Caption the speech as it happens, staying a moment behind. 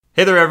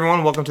Hey there,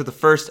 everyone. Welcome to the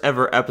first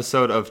ever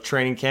episode of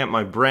Training Camp,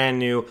 my brand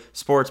new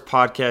sports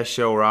podcast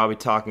show where I'll be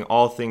talking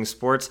all things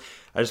sports.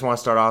 I just want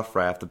to start off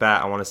right off the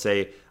bat. I want to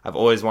say I've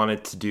always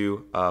wanted to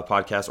do a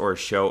podcast or a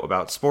show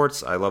about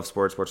sports. I love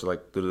sports. Sports are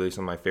like literally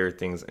some of my favorite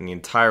things in the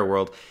entire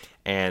world.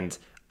 And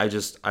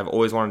I've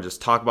always wanted to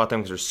just talk about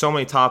them because there's so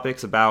many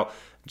topics about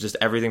just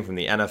everything from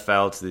the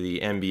NFL to the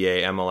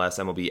NBA, MLS,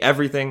 MLB,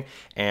 everything.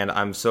 And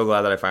I'm so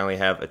glad that I finally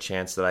have a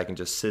chance that I can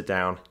just sit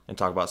down and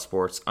talk about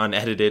sports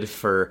unedited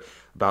for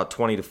about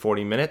 20 to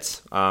 40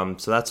 minutes. So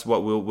that's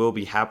what will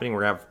be happening.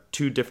 We're going to have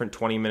two different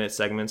 20-minute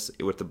segments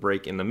with the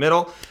break in the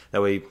middle.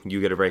 That way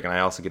you get a break and I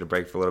also get a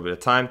break for a little bit of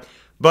time.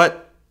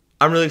 But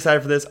I'm really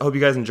excited for this. I hope you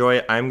guys enjoy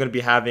it. I'm going to be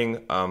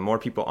having more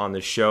people on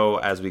the show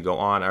as we go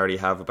on. I already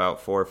have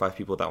about 4 or 5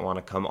 people that want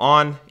to come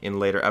on in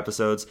later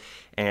episodes.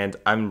 And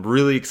I'm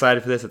really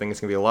excited for this. I think it's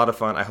going to be a lot of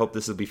fun. I hope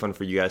this will be fun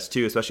for you guys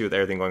too, especially with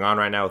everything going on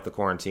right now with the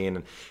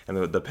quarantine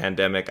and the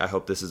pandemic. I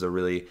hope this is a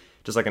really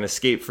just like an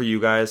escape for you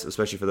guys,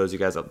 especially for those of you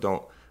guys that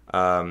don't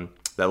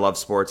that love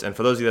sports. And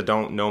for those of you that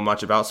don't know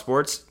much about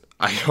sports,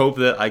 I hope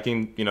that I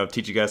can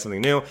teach you guys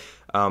something new.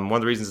 One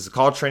of the reasons it's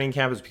called Training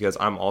Camp is because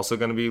I'm also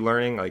going to be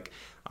learning. Like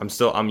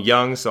I'm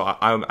young, so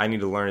I need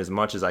to learn as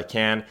much as I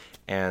can.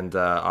 And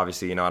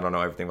obviously, I don't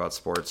know everything about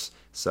sports.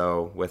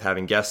 So with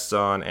having guests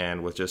on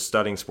and with just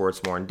studying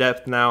sports more in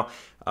depth now,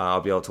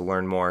 I'll be able to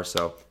learn more.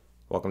 So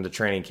welcome to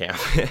Training Camp.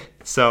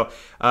 So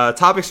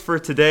topics for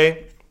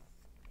today.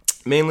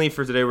 Mainly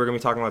for today, we're going to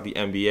be talking about the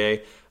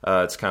NBA.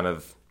 It's kind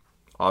of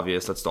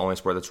obvious. That's the only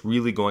sport that's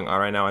really going on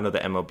right now. I know the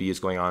MLB is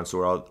going on, so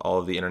are all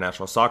of the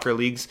international soccer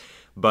leagues.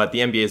 But the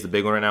NBA is the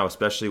big one right now,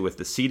 especially with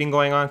the seeding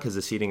going on, because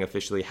the seeding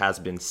officially has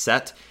been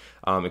set,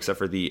 except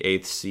for the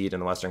 8th seed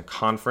in the Western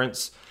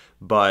Conference.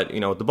 But,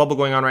 with the bubble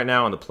going on right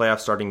now and the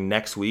playoffs starting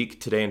next week,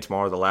 today and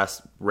tomorrow are the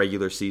last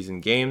regular season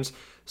games.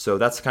 So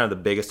that's kind of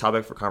the biggest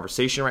topic for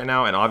conversation right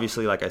now. And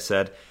obviously, like I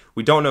said,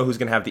 we don't know who's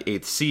going to have the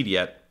 8th seed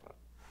yet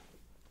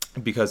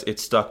because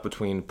it's stuck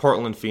between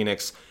Portland,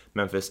 Phoenix,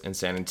 Memphis, and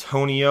San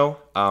Antonio.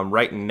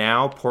 Right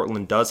now,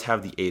 Portland does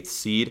have the 8th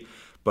seed,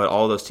 but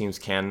all those teams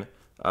can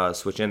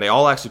switch in. They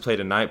all actually play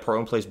tonight.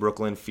 Portland plays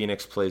Brooklyn,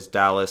 Phoenix plays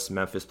Dallas,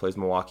 Memphis plays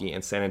Milwaukee,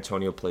 and San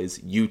Antonio plays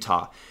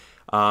Utah.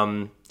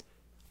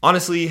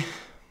 Honestly,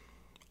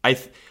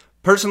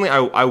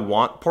 I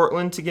want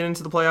Portland to get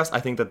into the playoffs. I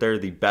think that they're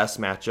the best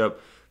matchup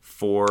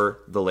for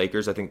the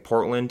Lakers. I think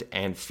Portland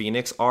and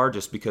Phoenix are,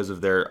 just because of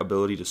their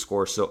ability to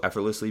score so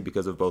effortlessly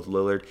because of both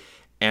Lillard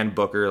and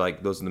Booker.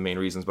 Like, those are the main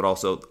reasons, but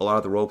also a lot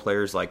of the role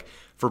players. Like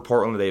for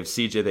Portland, they have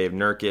CJ, they have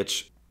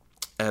Nurkic.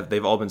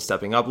 They've all been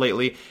stepping up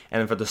lately.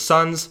 And then for the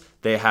Suns,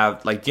 they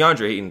have like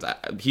DeAndre Ayton.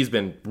 He's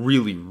been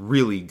really,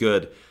 really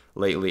good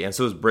lately. And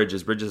so is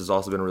Bridges. Bridges has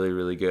also been really,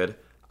 really good.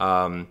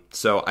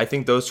 So I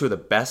think those two are the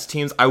best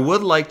teams. I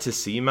would like to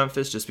see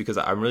Memphis just because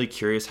I'm really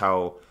curious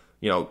how,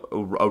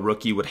 a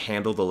rookie would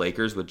handle the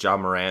Lakers with Ja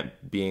Morant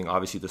being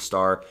obviously the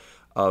star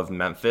of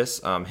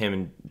Memphis, him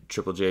and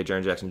Triple J,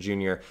 Jaren Jackson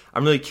Jr.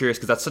 I'm really curious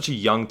because that's such a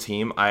young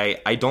team.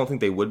 I don't think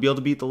they would be able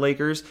to beat the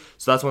Lakers.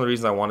 So that's one of the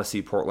reasons I want to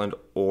see Portland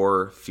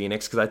or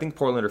Phoenix, because I think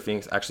Portland or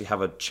Phoenix actually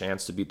have a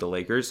chance to beat the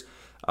Lakers.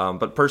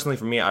 But personally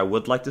for me, I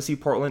would like to see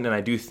Portland, and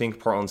I do think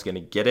Portland's going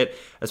to get it,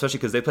 especially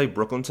because they play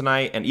Brooklyn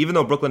tonight. And even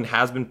though Brooklyn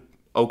has been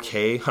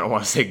okay, I don't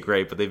want to say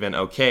great, but they've been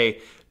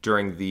okay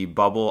during the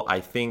bubble, I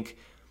think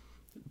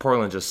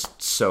Portland's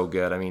just so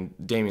good. I mean,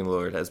 Damian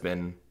Lillard has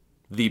been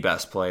the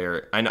best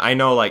player. I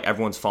know like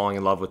everyone's falling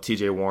in love with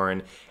TJ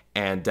Warren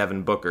and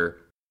Devin Booker,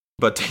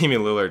 but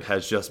Damian Lillard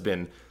has just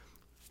been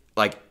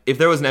like, if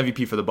there was an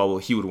MVP for the bubble,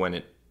 he would win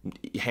it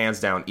hands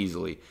down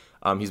easily.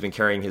 He's been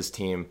carrying his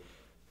team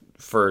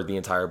for the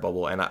entire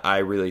bubble, and I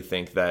really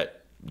think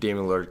that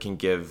Damian Lillard can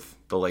give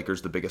the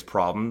Lakers the biggest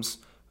problems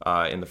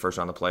in the first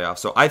round of the playoffs.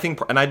 So I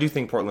do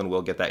think Portland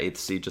will get that 8th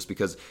seed just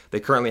because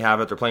they currently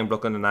have it. They're playing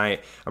Brooklyn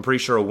tonight. I'm pretty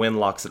sure a win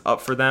locks it up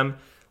for them.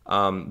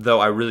 Though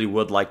I really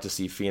would like to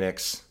see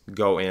Phoenix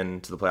go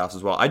into the playoffs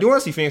as well. I do want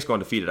to see Phoenix go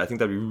undefeated. I think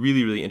that'd be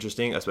really, really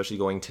interesting, especially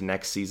going to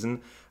next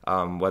season.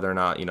 Whether or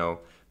not, and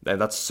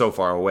that's so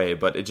far away,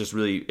 but it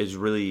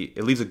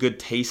leaves a good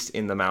taste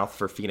in the mouth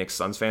for Phoenix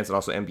Suns fans and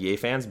also NBA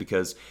fans,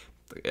 because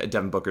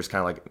Devin Booker's kind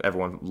of like,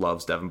 everyone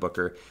loves Devin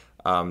Booker.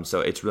 So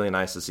it's really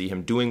nice to see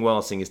him doing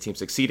well, seeing his team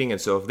succeeding. And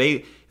so if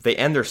they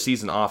end their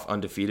season off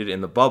undefeated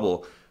in the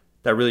bubble,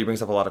 that really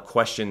brings up a lot of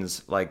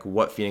questions, like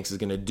what Phoenix is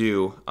going to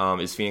do.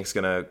 Is Phoenix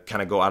going to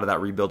kind of go out of that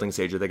rebuilding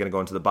stage? Are they going to go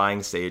into the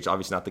buying stage?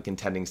 Obviously not the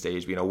contending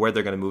stage, but where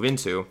they're going to move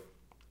into.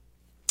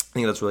 I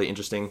think that's really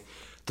interesting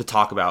to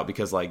talk about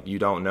because you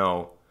don't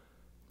know.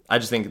 I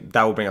just think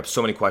that will bring up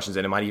so many questions,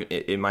 and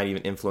it might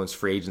even influence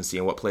free agency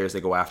and what players they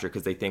go after,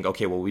 because they think,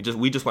 okay, well, we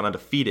just went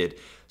undefeated,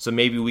 so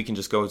maybe we can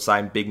just go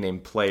sign big name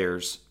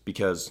players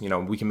because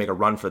we can make a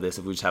run for this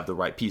if we just have the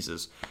right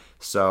pieces.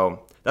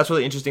 So that's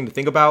really interesting to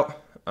think about.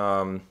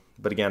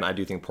 But again, I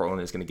do think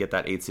Portland is going to get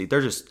that 8th seed.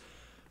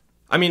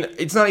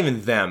 It's not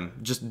even them.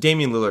 Just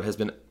Damian Lillard has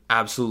been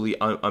absolutely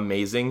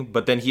amazing,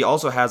 but then he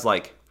also has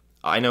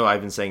I know I've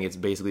been saying it's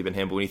basically been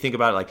him, but when you think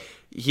about it, like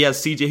he has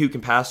CJ who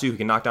can pass you, who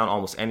can knock down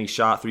almost any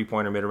shot,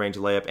 3-pointer, mid-range,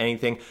 layup,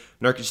 anything.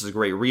 Nurkic is a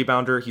great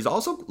rebounder. He's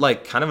also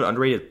like kind of an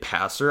underrated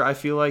passer, I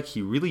feel like.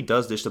 He really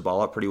does dish the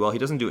ball up pretty well. He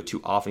doesn't do it too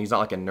often. He's not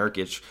like a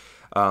Nurkic,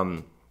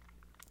 or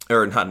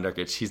not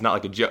Nurkic. He's not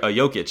like a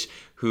Jokic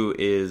who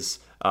is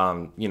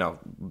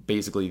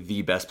basically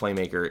the best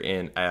playmaker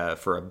in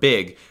for a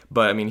big.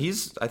 But I mean,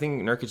 I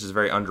think Nurkic is a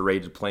very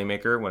underrated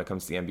playmaker when it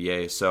comes to the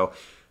NBA. So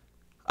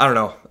I don't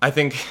know. I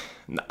think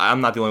I'm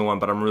not the only one,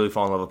 but I'm really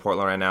falling in love with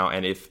Portland right now.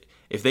 And if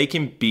they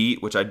can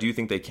beat, which I do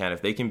think they can,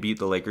 if they can beat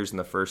the Lakers in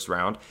the first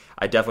round,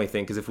 I definitely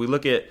think, because if we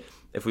look at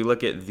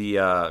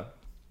the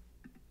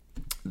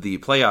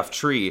playoff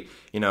tree,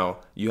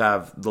 you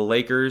have the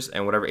Lakers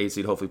and whatever 8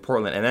 seed, hopefully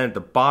Portland, and then at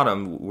the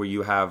bottom where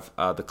you have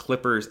the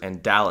Clippers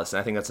and Dallas. And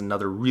I think that's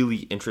another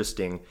really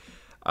interesting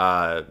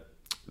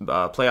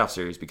playoff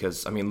series,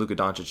 because I mean Luka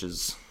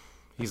Doncic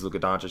he's Luka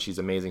Doncic. He's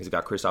amazing. He's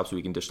got Kristaps who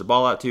he can dish the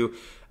ball out to.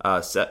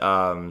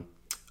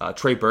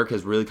 Trey Burke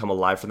has really come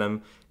alive for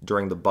them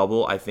during the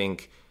bubble. I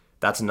think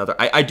that's another.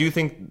 I do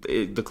think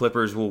the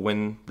Clippers will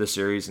win the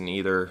series in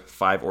either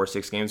 5 or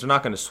 6 games. They're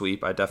not going to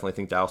sweep. I definitely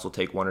think Dallas will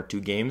take 1 or 2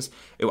 games.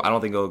 I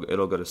don't think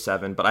it'll go to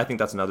 7, but I think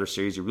that's another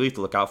series you really have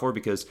to look out for,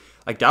 because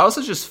like Dallas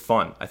is just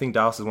fun. I think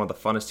Dallas is one of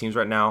the funnest teams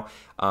right now.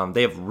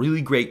 They have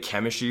really great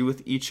chemistry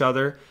with each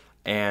other,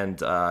 and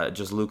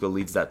just Luka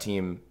leads that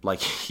team like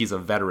he's a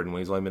veteran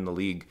when he's only been in the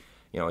league,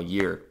 a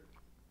year.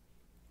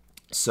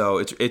 So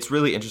it's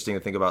really interesting to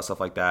think about stuff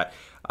like that.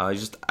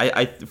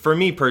 For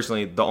me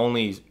personally, the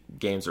only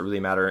games that really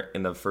matter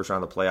in the first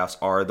round of the playoffs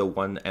are the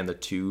 1 and the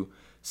 2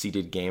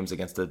 seeded games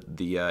against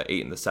the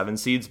 8 and the 7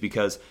 seeds,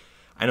 because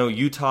I know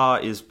Utah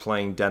is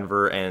playing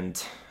Denver,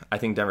 and I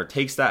think Denver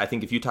takes that. I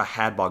think if Utah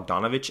had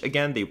Bogdanovic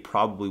again, they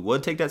probably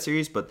would take that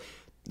series, but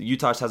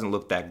Utah just hasn't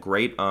looked that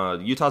great.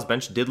 Utah's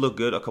bench did look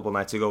good a couple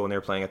nights ago when they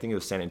were playing, I think it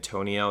was San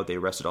Antonio. They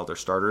rested all their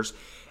starters,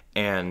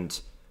 and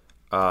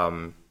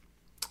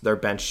their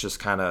bench just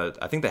kind of,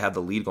 I think they had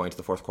the lead going to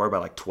the fourth quarter by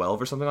like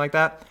 12 or something like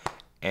that,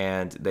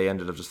 and they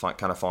ended up just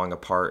kind of falling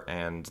apart,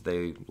 and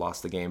they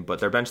lost the game. But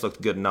their bench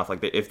looked good enough.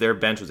 Like if their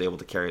bench was able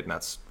to carry it, and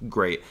that's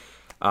great.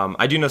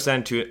 I do know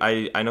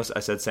I know I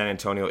said San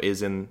Antonio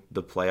is in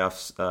the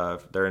playoffs.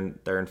 They're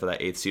in for that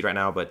 8th seed right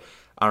now, but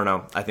I don't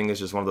know. I think it's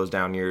just one of those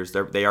down years.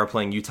 They are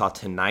playing Utah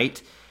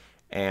tonight,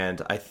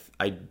 and I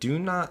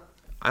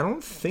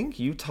don't think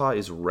Utah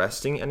is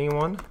resting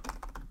anyone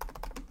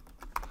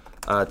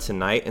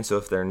tonight, and so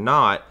if they're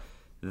not,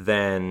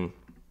 then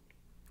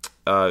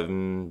they're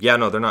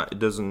not.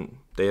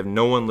 They have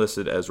no one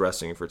listed as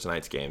resting for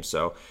tonight's game,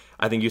 so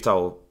I think Utah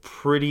will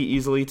pretty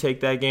easily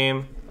take that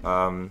game.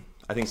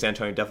 I think San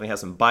Antonio definitely has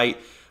some bite,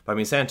 but I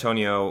mean San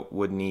Antonio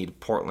would need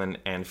Portland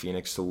and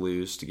Phoenix to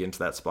lose to get into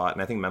that spot,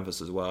 and I think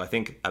Memphis as well. I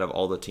think out of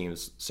all the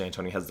teams, San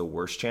Antonio has the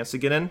worst chance to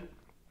get in,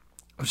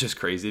 which is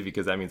crazy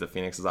because that means that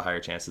Phoenix has a higher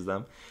chance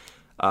than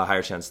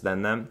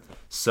them.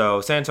 So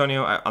San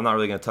Antonio, I'm not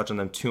really going to touch on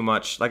them too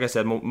much. Like I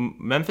said,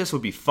 Memphis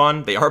would be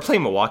fun. They are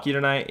playing Milwaukee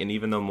tonight, and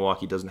even though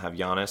Milwaukee doesn't have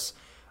Giannis,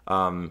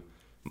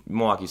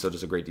 Milwaukee's still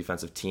just a great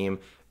defensive team.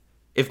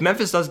 If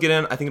Memphis does get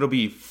in, I think it'll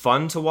be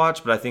fun to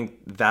watch, but I think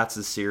that's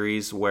a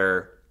series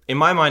where, in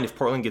my mind, if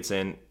Portland gets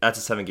in,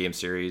 that's a 7-game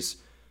series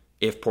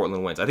if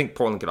Portland wins. I think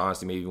Portland could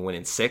honestly maybe even win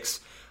in 6,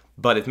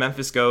 but if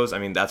Memphis goes, I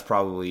mean, that's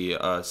probably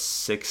a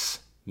 6,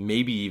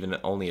 maybe even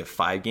only a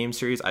 5-game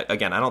series. I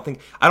don't think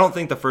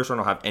the first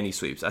round will have any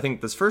sweeps. I think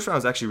this first round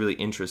is actually really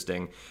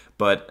interesting,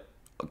 but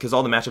because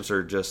all the matchups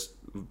are just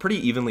pretty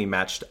evenly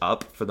matched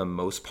up for the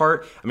most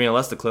part. I mean,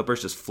 unless the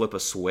Clippers just flip a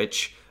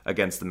switch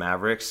against the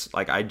Mavericks,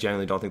 like I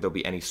generally don't think there'll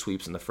be any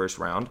sweeps in the first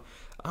round.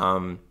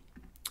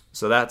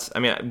 So that's, I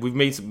mean, we've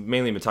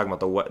mainly been talking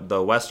about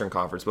the Western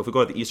Conference, but if we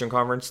go to the Eastern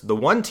Conference, the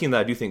one team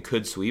that I do think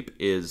could sweep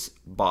is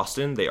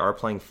Boston. They are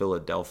playing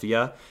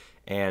Philadelphia,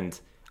 and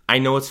I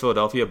know it's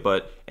Philadelphia,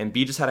 but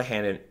Embiid just had a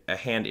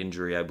hand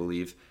injury, I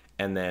believe,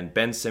 and then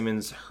Ben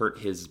Simmons hurt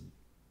his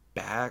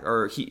back,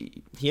 or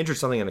he injured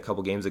something in a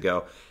couple games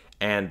ago,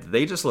 and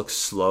they just look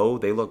slow.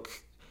 They look,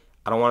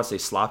 I don't want to say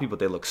sloppy, but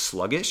they look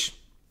sluggish.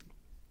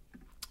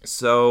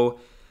 So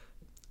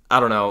I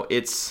don't know.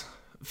 It's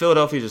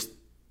Philadelphia.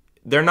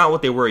 They're not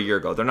what they were a year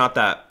ago. They're not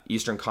that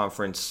Eastern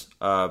Conference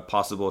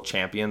possible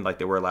champion like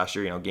they were last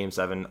year. Game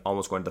 7,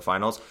 almost going to the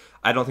finals.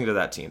 I don't think they're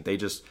that team.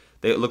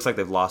 It looks like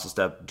they've lost a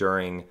step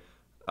during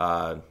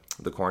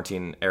the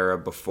quarantine era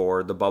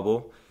before the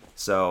bubble.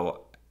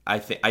 So I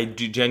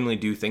genuinely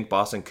do think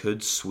Boston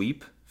could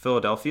sweep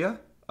Philadelphia,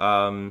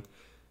 but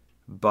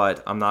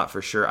I'm not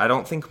for sure. I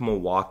don't think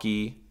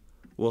Milwaukee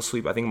will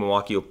sweep. I think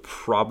Milwaukee will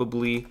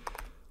probably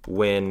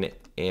win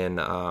in.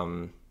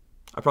 I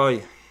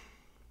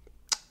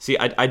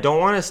don't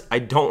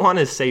want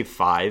to say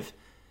 5,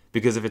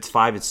 because if it's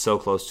 5, it's so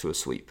close to a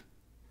sweep.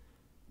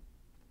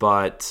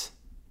 But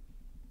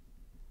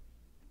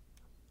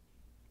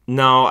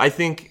no, I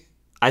think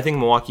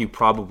Milwaukee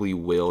probably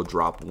will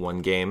drop 1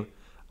 game,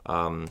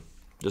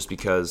 just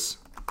because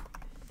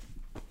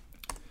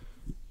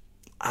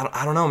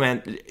I don't know,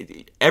 man.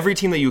 Every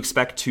team that you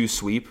expect to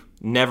sweep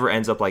never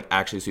ends up like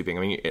actually sweeping.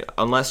 I mean,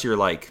 unless you're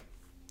like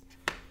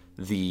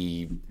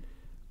even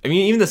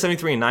the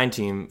 73-9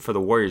 team for the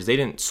Warriors, they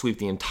didn't sweep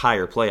the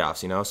entire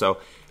playoffs, So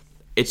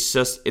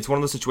it's one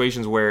of those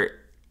situations where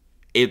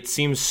it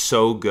seems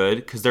so good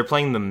because they're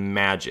playing the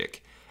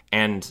Magic,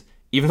 and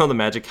even though the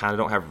Magic kind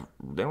of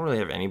they don't really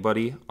have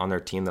anybody on their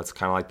team that's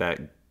kind of like that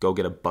go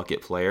get a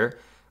bucket player.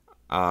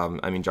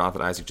 I mean,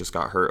 Jonathan Isaac just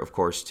got hurt, of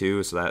course,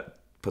 too, so that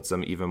puts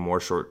them even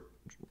more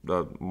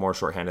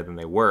shorthanded than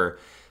they were.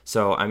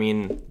 So, I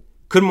mean,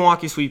 could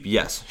Milwaukee sweep?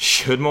 Yes.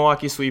 Should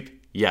Milwaukee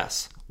sweep?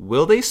 Yes.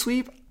 Will they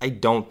sweep? I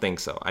don't think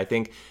so. I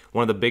think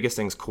one of the biggest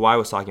things, Kawhi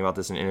was talking about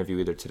this in an interview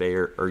either today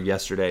or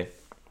yesterday,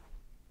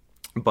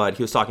 but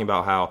he was talking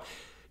about how,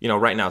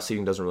 right now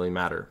seeding doesn't really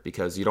matter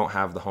because you don't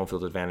have the home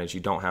field advantage, you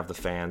don't have the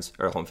fans,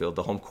 or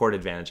the home court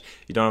advantage,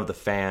 you don't have the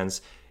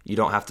fans, you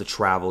don't have to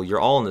travel, you're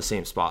all in the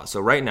same spot. So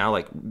right now,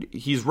 like,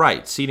 he's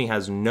right, seeding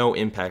has no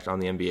impact on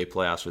the NBA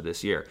playoffs for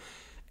this year.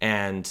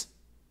 And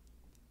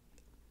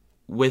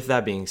with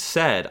that being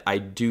said, I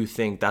do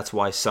think that's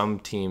why some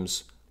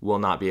teams will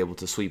not be able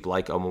to sweep,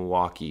 like a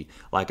Milwaukee,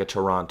 like a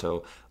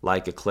Toronto,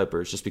 like a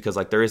Clippers, just because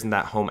like there isn't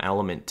that home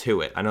element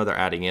to it. I know they're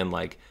adding in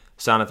like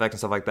sound effects and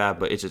stuff like that,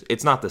 but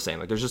it's not the same.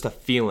 Like there's just a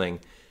feeling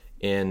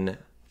in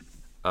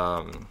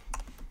a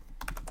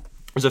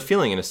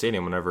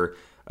stadium whenever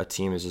a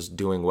team is just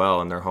doing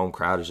well and their home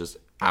crowd is just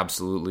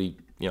absolutely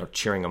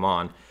cheering them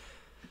on.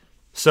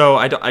 So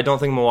I don't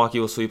think Milwaukee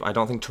will sweep. I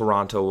don't think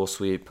Toronto will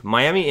sweep.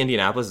 Miami,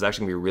 Indianapolis is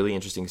actually going to be a really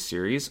interesting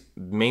series,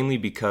 mainly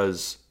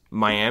because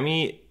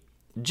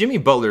Jimmy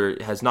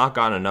Butler has not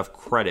gotten enough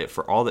credit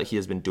for all that he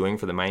has been doing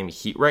for the Miami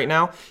Heat right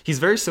now. He's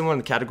very similar in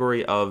the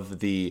category of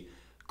the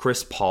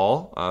Chris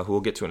Paul, who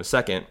we'll get to in a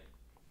second,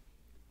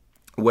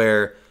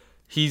 where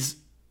he's,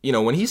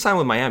 when he signed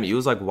with Miami, it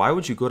was like, why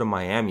would you go to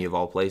Miami of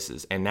all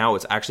places? And now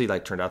it's actually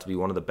like turned out to be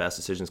one of the best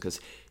decisions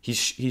because he's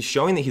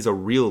showing that he's a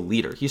real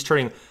leader. He's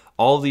turning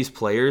all of these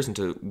players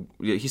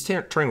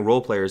turning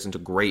role players into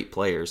great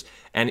players.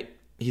 And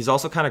he's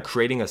also kind of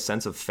creating a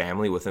sense of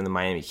family within the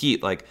Miami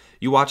Heat. Like,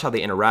 you watch how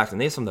they interact,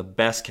 and they have some of the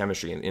best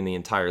chemistry in the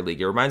entire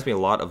league. It reminds me a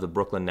lot of the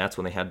Brooklyn Nets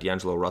when they had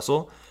D'Angelo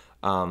Russell.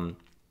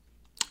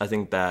 I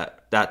think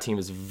that team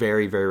is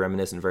very, very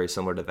reminiscent, very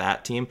similar to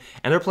that team.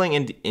 And they're playing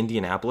in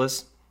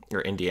Indianapolis,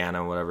 or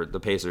Indiana, whatever, the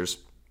Pacers.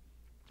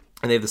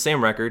 And they have the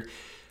same record.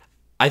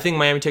 I think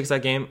Miami takes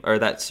that game, or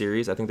that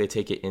series. I think they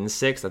take it in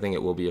 6. I think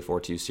it will be a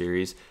 4-2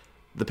 series.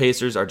 The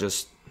Pacers are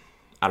just,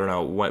 I don't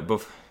know,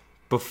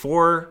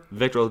 before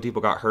Victor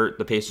Oladipo got hurt,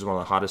 the Pacers were one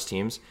of the hottest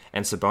teams,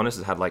 and Sabonis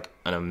has had like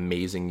an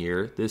amazing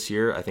year this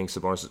year. I think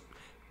Sabonis,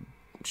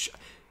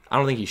 I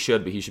don't think he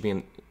should, but he should be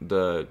in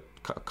the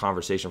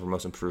conversation for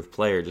most improved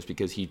player just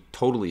because he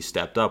totally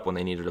stepped up when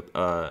they needed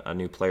a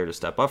new player to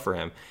step up for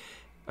him,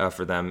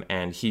 for them,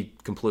 and he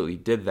completely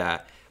did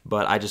that.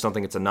 But I just don't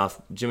think it's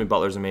enough. Jimmy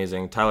Butler's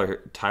amazing.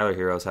 Tyler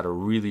Herro's had a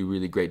really,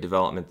 really great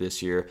development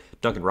this year.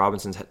 Duncan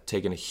Robinson's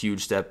taken a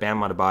huge step. Bam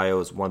Adebayo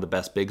is one of the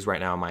best bigs right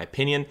now, in my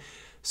opinion.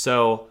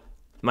 So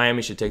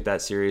Miami should take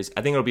that series.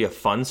 I think it'll be a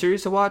fun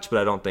series to watch, but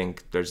I don't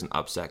think there's an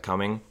upset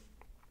coming.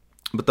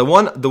 But the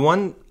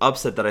one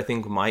upset that I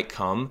think might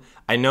come,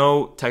 I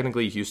know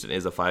technically Houston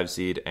is a 5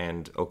 seed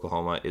and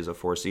Oklahoma is a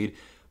 4 seed,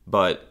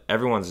 but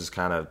everyone's just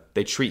kind of,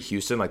 they treat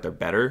Houston like they're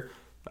better.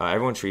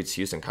 Everyone treats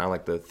Houston kind of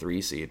like the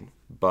 3 seed.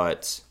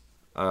 But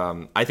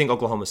I think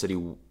Oklahoma City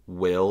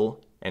will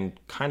and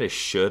kind of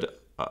should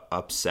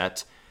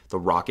upset the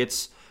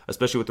Rockets,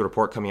 especially with the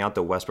report coming out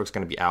that Westbrook's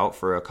going to be out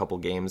for a couple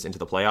games into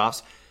the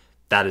playoffs.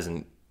 That is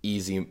an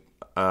easy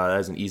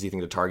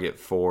thing to target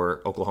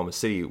for Oklahoma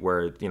City,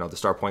 where the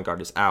star point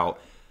guard is out.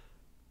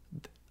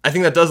 I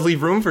think that does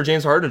leave room for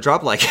James Harden to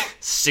drop like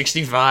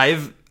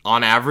 65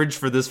 on average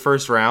for this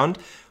first round,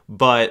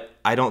 but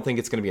I don't think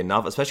it's going to be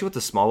enough, especially with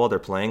the small ball they're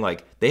playing.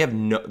 Like,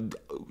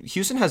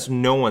 Houston has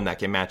no one that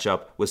can match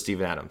up with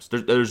Steven Adams.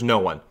 There's no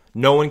one.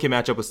 No one can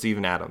match up with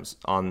Steven Adams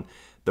on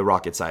the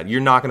Rocket side.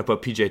 You're not going to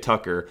put PJ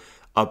Tucker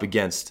up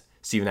against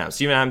Steven Adams.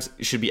 Steven Adams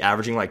should be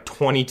averaging like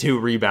 22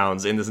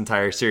 rebounds in this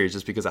entire series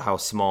just because of how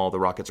small the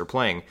Rockets are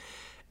playing.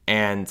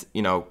 And,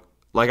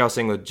 like I was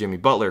saying with Jimmy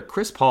Butler,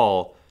 Chris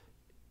Paul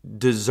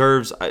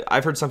deserves,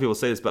 I've heard some people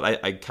say this, but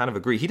I kind of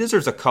agree. He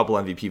deserves a couple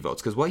MVP votes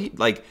because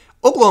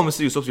Oklahoma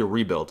City was supposed to be a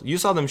rebuild. You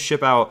saw them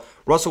ship out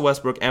Russell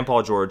Westbrook and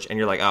Paul George, and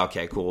you're like, oh,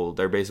 okay, cool.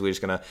 They're basically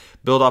just going to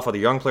build off of the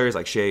young players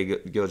like Shai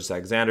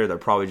Gilgeous-Alexander. They're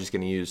probably just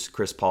going to use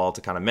Chris Paul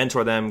to kind of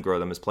mentor them, grow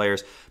them as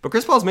players. But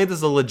Chris Paul's made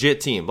this a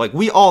legit team.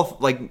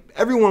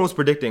 Everyone was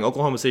predicting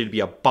Oklahoma City to be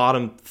a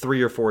bottom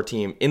 3 or 4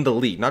 team in the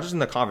league, not just in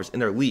the conference, in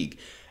their league.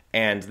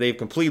 And they've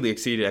completely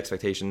exceeded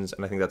expectations,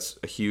 and I think that's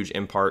a huge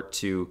in part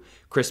to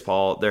Chris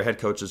Paul. Their head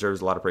coach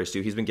deserves a lot of praise too.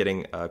 He's been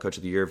getting Coach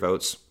of the Year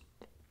votes,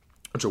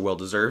 which are well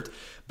deserved.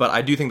 But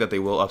I do think that they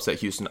will upset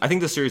Houston. I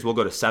think this series will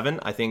go to 7.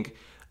 I think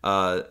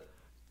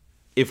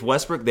if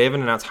Westbrook, they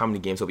haven't announced how many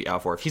games he'll be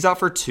out for. If he's out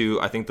for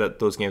 2, I think that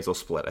those games will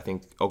split. I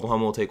think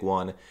Oklahoma will take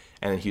 1,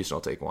 and then Houston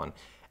will take 1.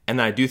 And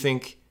then I do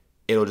think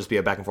it'll just be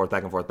a back and forth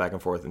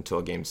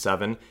until game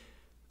 7.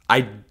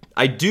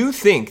 I do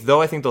think,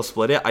 though I think they'll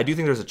split it, I do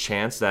think there's a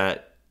chance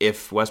that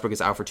if Westbrook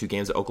is out for 2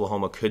 games, that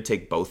Oklahoma could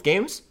take both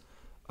games.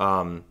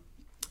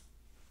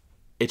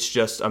 It's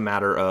just a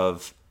matter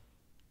of,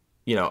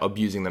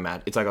 abusing the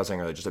match. It's like I was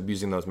saying earlier, just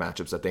abusing those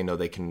matchups that they know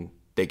they can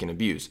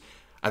abuse.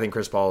 I think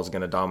Chris Paul is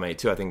going to dominate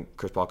too. I think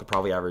Chris Paul could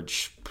probably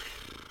average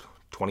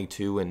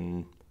 22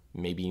 and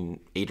maybe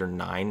 8 or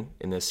 9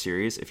 in this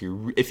series.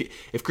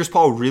 If Chris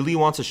Paul really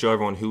wants to show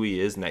everyone who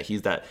he is and that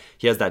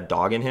he has that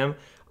dog in him,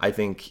 I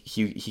think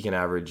he can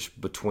average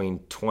between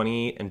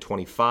 20 and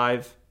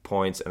 25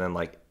 points and then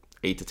like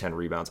 8 to 10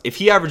 rebounds. If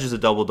he averages a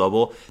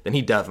double-double, then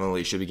he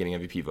definitely should be getting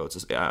MVP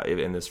votes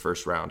in this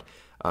first round.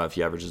 If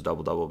he averages a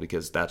double-double,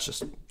 because that's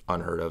just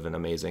unheard of and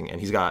amazing. And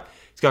he's got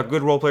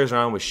good role players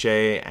around with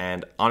Shea,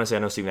 and honestly, I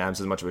know Steven Adams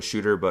is much of a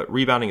shooter, but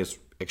rebounding is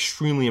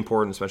extremely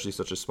important,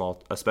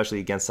 especially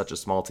against such a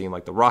small team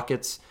like the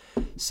Rockets.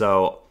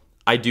 So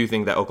I do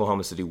think that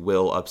Oklahoma City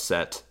will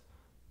upset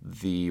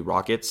the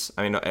Rockets.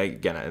 I mean,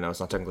 again, I know it's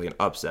not technically an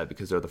upset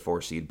because they're the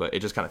 4 seed, but it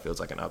just kind of feels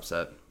like an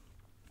upset.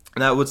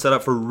 And that would set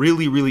up for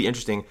really, really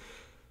interesting.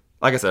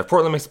 Like I said, if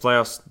Portland makes the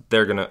playoffs,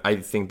 I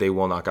think they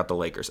will knock out the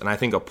Lakers. And I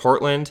think a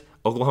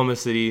Portland-Oklahoma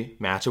City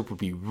matchup would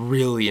be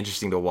really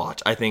interesting to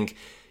watch. I think,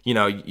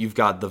 you've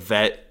got the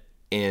vet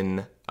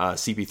in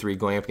CP3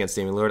 going up against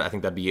Damian Lillard. I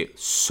think that'd be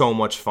so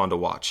much fun to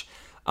watch.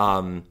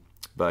 But,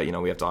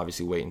 we have to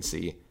obviously wait and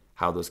see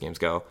how those games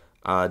go.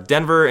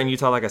 Denver and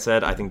Utah, like I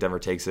said, I think Denver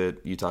takes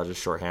it. Utah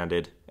just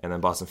shorthanded. And then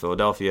Boston,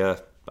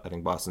 Philadelphia, I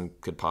think Boston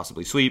could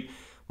possibly sweep.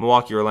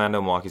 Milwaukee,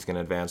 Orlando, Milwaukee's going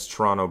to advance.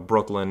 Toronto,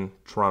 Brooklyn,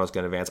 Toronto's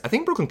going to advance. I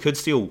think Brooklyn could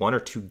steal 1 or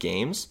 2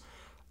 games.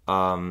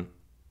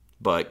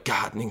 But,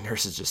 God, Nick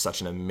Nurse is just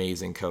such an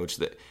amazing coach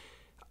that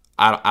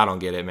I don't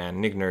get it, man.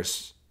 Nick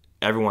Nurse,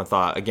 everyone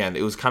thought, again,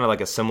 it was kind of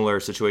like a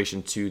similar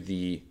situation to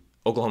the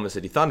Oklahoma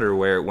City Thunder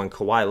where when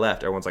Kawhi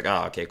left, everyone's like,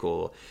 okay,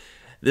 cool.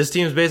 This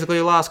team's basically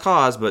a lost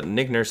cause, but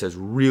Nick Nurse has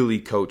really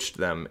coached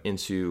them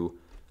into,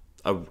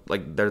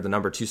 they're the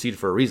number 2 seed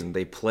for a reason.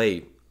 They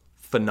play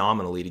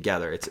phenomenally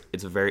together.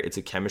 It's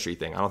a chemistry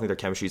thing. I don't think their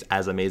chemistry is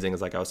as amazing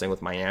as like I was saying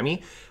with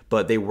Miami,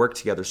 but they work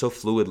together so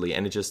fluidly,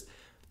 and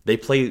they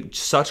play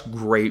such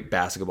great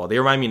basketball. They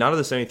remind me not of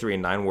the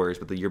 73-9 Warriors,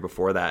 but the year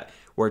before that,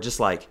 where just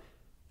like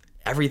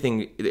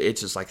everything, it's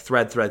just like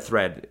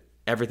thread.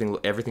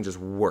 Everything just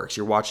works.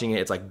 You're watching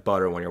it, it's like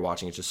butter when you're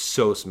watching. It's just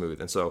so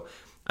smooth. And so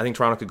I think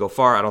Toronto could go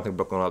far. I don't think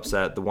Brooklyn will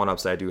upset. The one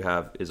upset I do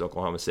have is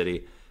Oklahoma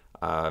City.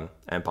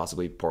 And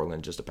possibly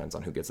Portland, just depends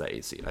on who gets that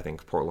 8th seed. I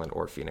think Portland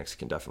or Phoenix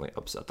can definitely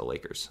upset the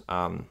Lakers.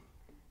 Coming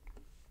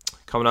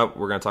up,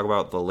 we're going to talk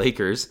about the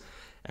Lakers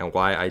and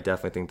why I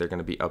definitely think they're going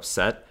to be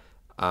upset.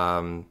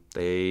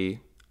 They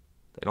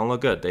don't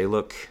look good. They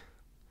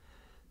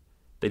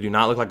do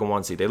not look like a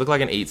 1 seed. They look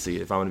like an 8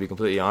 seed. If I'm going to be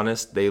completely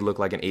honest, they look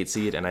like an 8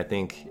 seed. And I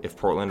think if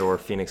Portland or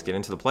Phoenix get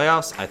into the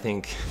playoffs, I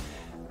think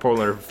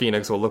Portland or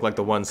Phoenix will look like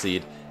the 1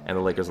 seed and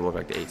the Lakers will look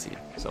like the 8 seed.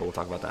 So we'll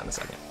talk about that in a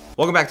second.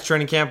 Welcome back to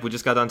Training Camp. We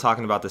just got done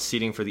talking about the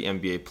seeding for the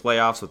NBA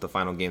playoffs with the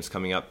final games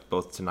coming up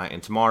both tonight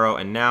and tomorrow.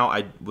 And now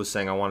I was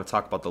saying I want to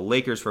talk about the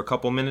Lakers for a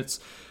couple minutes.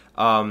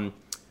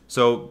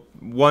 So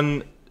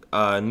one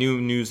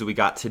new news that we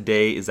got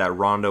today is that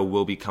Rondo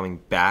will be coming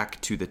back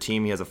to the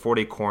team. He has a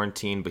 4-day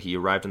quarantine, but he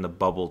arrived in the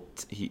bubble.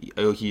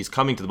 He's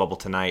coming to the bubble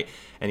tonight,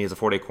 and he has a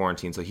 4-day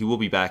quarantine, so he will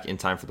be back in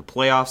time for the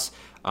playoffs.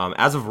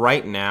 As of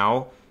right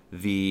now,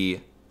 the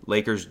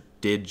Lakers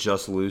did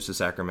just lose to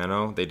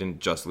Sacramento. They didn't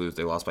just lose.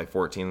 They lost by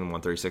 14,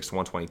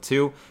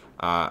 136-122.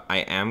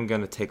 I am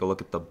going to take a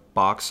look at the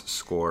box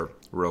score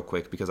real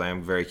quick because I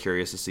am very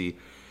curious to see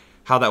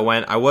how that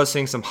went. I was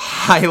seeing some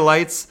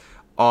highlights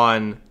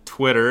on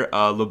Twitter.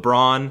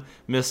 LeBron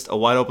missed a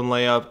wide open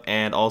layup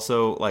and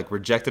also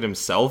rejected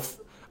himself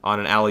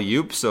on an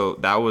alley-oop, so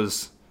that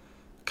was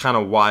kind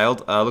of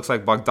wild. Looks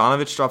like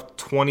Bogdanović dropped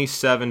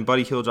 27,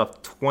 Buddy Hield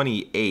dropped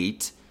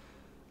 28.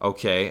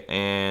 Okay,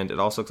 and it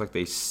also looks like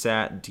they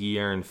sat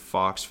De'Aaron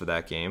Fox for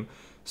that game.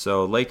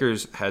 So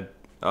Lakers had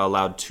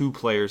allowed 2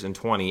 players in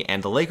 20,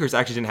 and the Lakers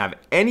actually didn't have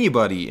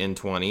anybody in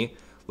 20.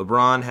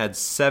 LeBron had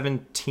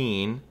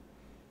 17,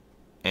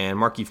 and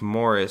Markieff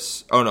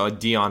Morris... Oh, no,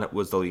 Dion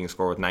was the leading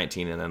scorer with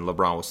 19, and then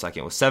LeBron was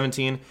second with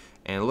 17.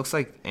 And it looks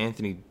like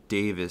Anthony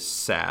Davis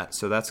sat,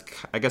 so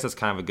I guess that's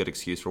kind of a good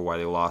excuse for why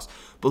they lost.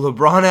 But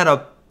LeBron had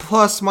a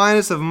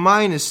plus-minus of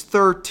minus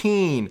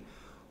 13.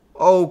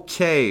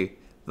 Okay.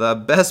 The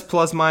best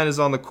plus-minus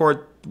on the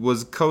court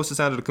was Kostas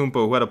Antetokounmpo,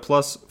 who had a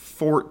plus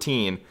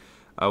 14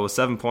 with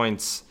 7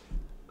 points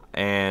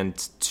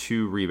and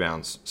 2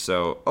 rebounds.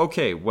 So,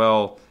 okay,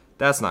 well,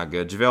 that's not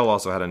good. JaVale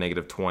also had a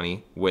negative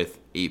 20 with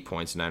 8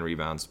 points and 9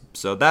 rebounds.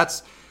 So I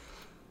think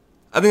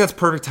that's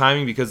perfect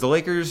timing because the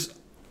Lakers,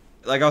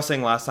 like I was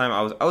saying last time,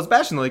 I was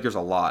bashing the Lakers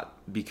a lot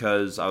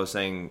because I was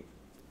saying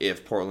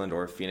if Portland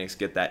or Phoenix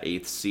get that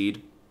 8th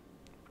seed,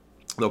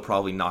 they'll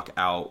probably knock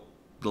out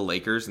the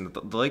Lakers, and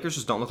the Lakers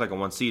just don't look like a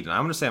 1 seed, and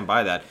I'm going to stand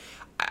by that.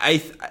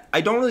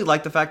 I don't really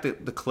like the fact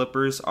that the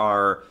Clippers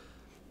are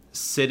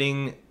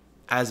sitting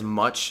as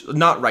much,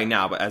 not right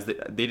now, but as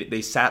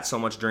they sat so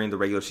much during the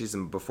regular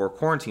season before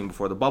quarantine,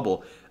 before the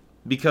bubble,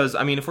 because,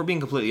 I mean, if we're being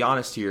completely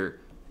honest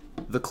here,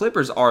 the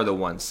Clippers are the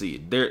 1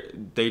 seed.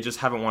 They just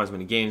haven't won as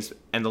many games,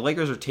 and the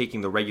Lakers are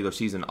taking the regular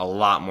season a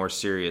lot more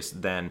serious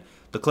than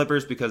the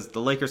Clippers because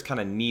the Lakers kind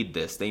of need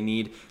this. They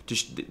need to.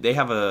 They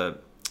have a.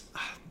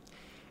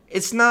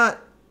 It's not.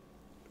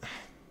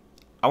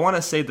 I want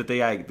to say that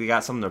they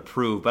got something to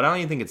prove, but I don't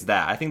even think it's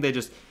that. I think they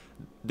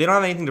don't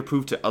have anything to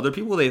prove to other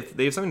people. They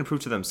have something to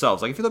prove to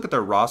themselves. Like if you look at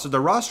their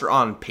roster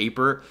on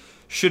paper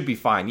should be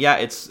fine. Yeah,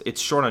 it's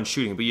short on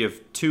shooting, but you have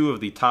 2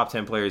 of the top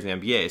 10 players in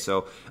the NBA.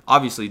 So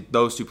obviously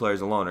those 2 players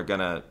alone are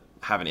gonna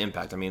have an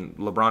impact. I mean,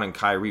 LeBron and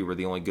Kyrie were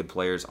the only good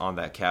players on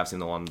that Cavs team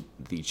that won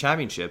the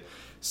championship.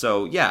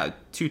 So yeah,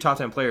 2 top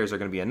 10 players are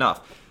gonna be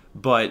enough.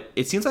 But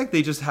it seems like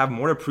they just have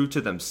more to prove to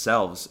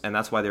themselves, and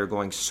that's why they're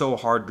going so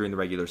hard during the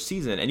regular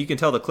season. And you can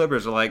tell the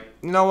Clippers are like,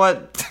 you know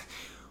what?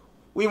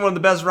 We have one of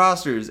the best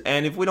rosters,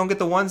 and if we don't get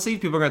the 1 seed,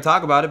 people are going to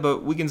talk about it,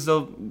 but we can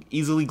still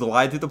easily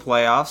glide through the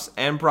playoffs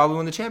and probably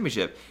win the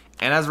championship.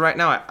 And as of right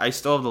now, I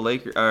still have the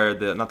Lakers, or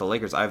not the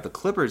Lakers, I have the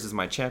Clippers as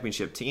my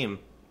championship team,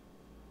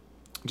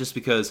 just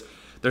because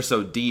they're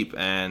so deep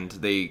and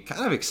they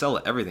kind of excel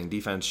at everything: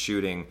 defense,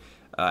 shooting,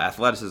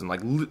 athleticism.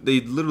 Like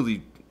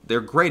they're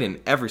great in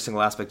every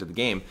single aspect of the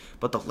game.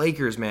 But the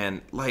Lakers,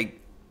 man,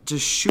 like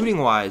just shooting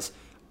wise,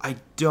 I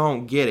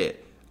don't get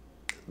it.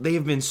 They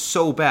have been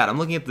so bad. I'm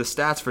looking at the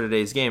stats for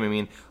today's game. I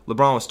mean,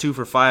 LeBron was 2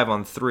 for 5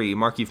 on 3.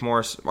 Markieff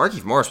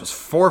Morris was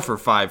 4 for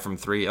 5 from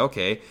 3.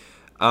 Okay.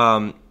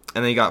 And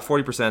then you got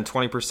 40%,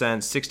 20%,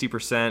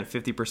 60%,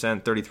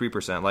 50%,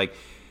 33%. Like,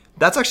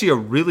 that's actually a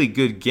really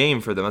good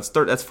game for them. That's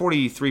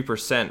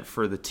 43%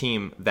 for the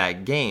team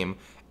that game.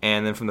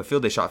 And then from the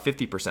field, they shot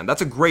 50%.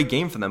 That's a great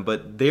game for them,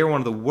 but they're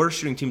one of the worst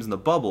shooting teams in the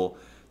bubble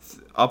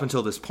up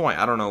until this point.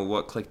 I don't know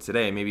what clicked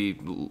today. Maybe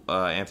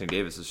Anthony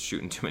Davis is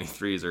shooting too many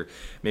threes, or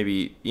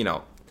maybe,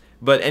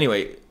 But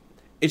anyway,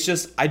 it's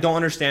just, I don't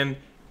understand.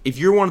 If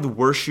you're one of the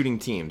worst shooting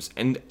teams,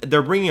 and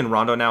they're bringing in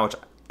Rondo now, which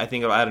I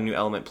think it'll add a new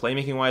element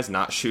playmaking-wise,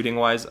 not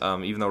shooting-wise,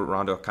 even though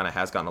Rondo kind of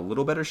has gotten a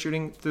little better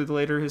shooting through the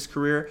later his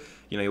career.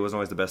 He wasn't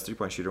always the best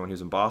three-point shooter when he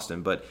was in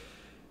Boston, but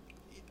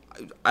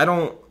I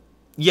don't...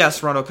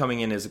 Yes, Rondo coming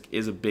in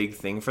is a big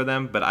thing for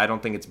them, but I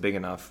don't think it's big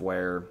enough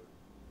where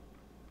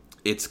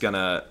it's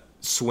gonna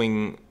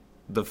swing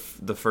the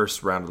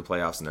first round of the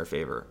playoffs in their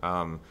favor.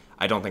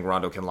 I don't think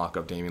Rondo can lock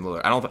up Damian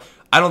Lillard.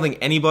 I don't think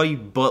anybody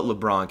but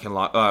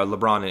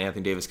LeBron and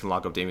Anthony Davis can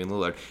lock up Damian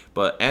Lillard.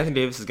 But Anthony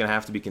Davis is gonna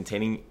have to be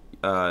containing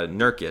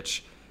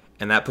Nurkic,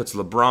 and that puts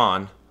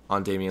LeBron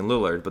on Damian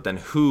Lillard. But then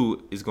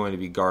who is going to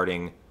be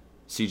guarding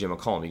CJ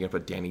McCollum? Are you going to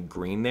put Danny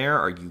Green there?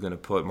 Are you going to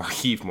put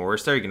Markieff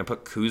Morris there? Are you going to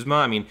put Kuzma?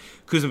 I mean,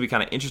 Kuzma would be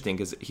kind of interesting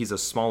because he's a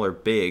smaller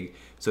big,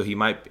 so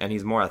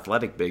he's more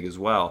athletic big as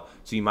well.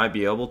 So you might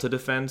be able to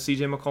defend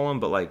CJ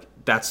McCollum, but like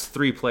that's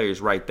 3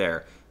 players right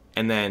there.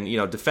 And then,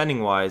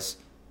 defending wise,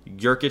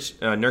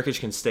 Nurkic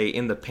can stay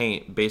in the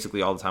paint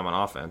basically all the time on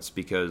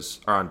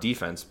on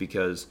defense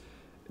because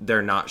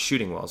they're not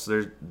shooting well.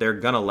 So they're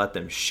going to let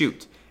them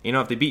shoot.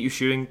 If they beat you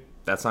shooting,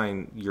 that's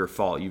not your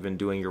fault. You've been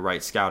doing your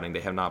right scouting. They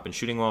have not been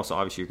shooting well, so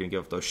obviously you're going to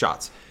give up those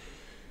shots.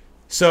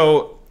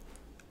 So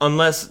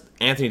unless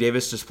Anthony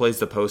Davis just plays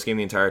the post game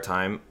the entire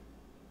time,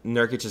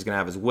 Nurkic is going to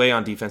have his way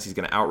on defense. He's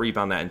going to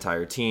out-rebound that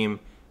entire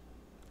team.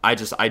 I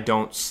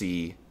don't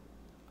see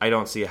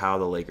how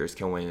the Lakers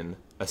can win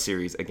a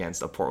series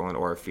against a Portland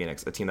or a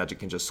Phoenix, a team that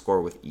can just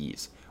score with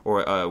ease,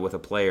 or with a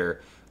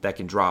player that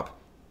can drop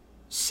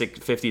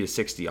 50 to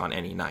 60 on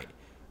any night.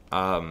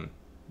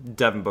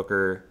 Devin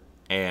Booker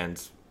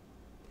and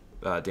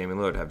Damian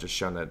Lillard have just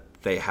shown that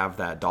they have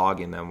that dog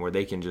in them where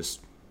they can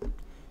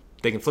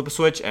flip a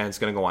switch and it's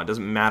going to go on. It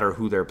doesn't matter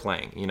who they're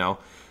playing,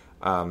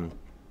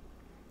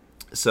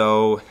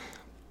 So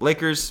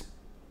Lakers,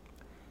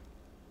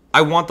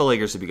 I want the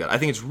Lakers to be good. I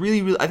think it's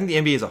really, I think the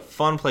NBA is a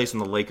fun place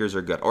when the Lakers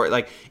are good. Or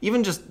like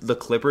even just the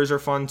Clippers are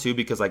fun too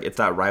because like it's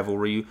that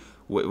rivalry,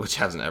 which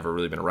hasn't ever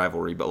really been a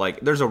rivalry, but like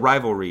there's a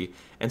rivalry.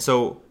 And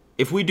so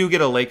if we do get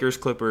a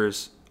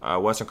Lakers-Clippers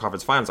Western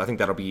Conference Finals, I think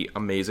that'll be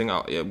amazing.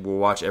 We'll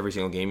watch every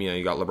single game.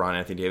 You got LeBron and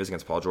Anthony Davis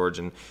against Paul George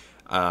and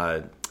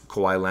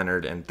Kawhi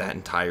Leonard and that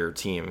entire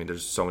team. I mean,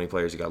 there's so many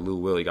players. You got Lou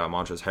Will, you got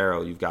Montrezl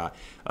Harrell, you've got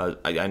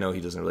I know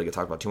he doesn't really get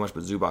talked about too much,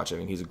 but Zubac. I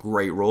mean, he's a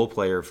great role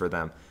player for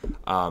them.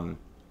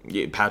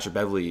 Patrick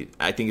Beverley.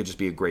 I think it'd just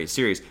be a great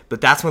series.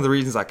 But that's one of the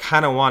reasons I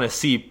kind of want to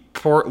see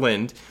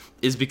Portland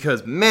is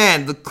because,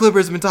 man, the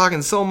Clippers have been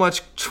talking so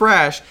much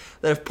trash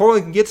that if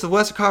Portland can get to the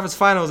Western Conference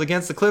Finals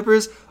against the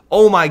Clippers,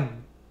 oh my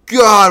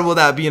God, will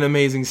that be an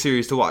amazing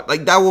series to watch.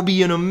 Like, that will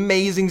be an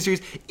amazing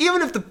series.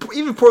 Even if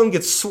Portland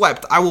gets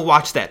swept, I will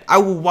watch that. I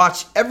will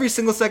watch every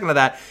single second of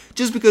that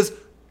just because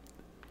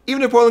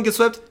even if Portland gets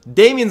swept,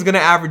 Damian's going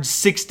to average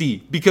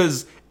 60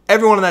 because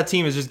everyone on that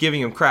team is just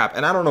giving him crap.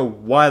 And I don't know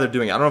why they're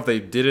doing it. I don't know if they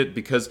did it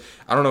because,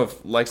 I don't know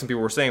if, like some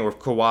people were saying, where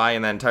Kawhi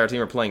and that entire team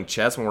are playing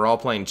chess when we're all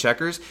playing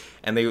checkers,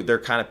 and they're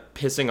kind of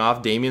pissing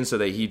off Damian so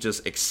that he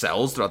just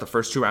excels throughout the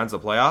first 2 rounds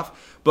of the playoff.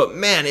 But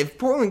man, if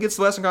Portland gets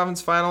to the Western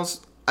Conference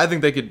Finals, I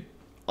think they could,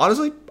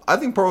 honestly, I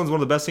think Portland's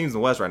one of the best teams in the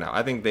West right now.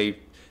 I think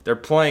they're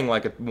playing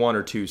like a 1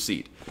 or 2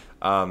 seed.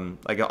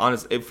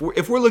 If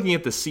we're looking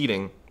at the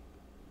seeding,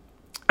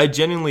 I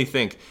genuinely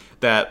think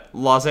that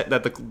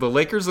the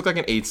Lakers look like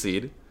an 8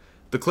 seed.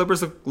 The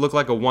Clippers look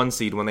like a 1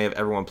 seed when they have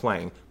everyone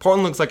playing.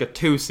 Portland looks like a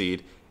 2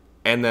 seed.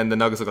 And then the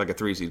Nuggets look like a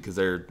 3 seed because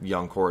their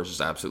young core is just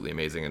absolutely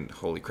amazing. And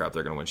holy crap,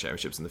 they're going to win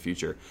championships in the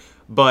future.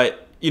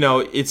 But,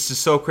 it's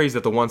just so crazy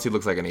that the 1 seed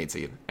looks like an 8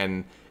 seed.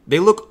 And they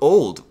look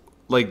old.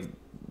 Like,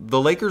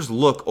 the Lakers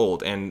look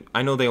old. And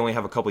I know they only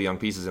have a couple young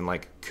pieces in,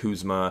 like,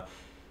 Kuzma.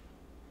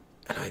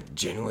 And I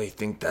genuinely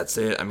think that's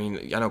it. I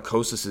mean, I know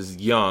Kostas is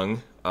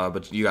young.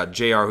 But you got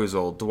JR who's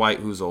old, Dwight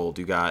who's old,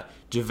 you got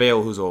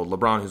JaVale who's old,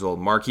 LeBron who's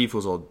old, Markieff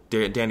who's old,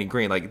 Danny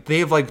Green. Like, they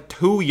have like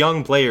 2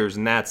 young players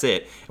and that's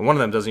it. And one of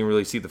them doesn't even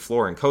really see the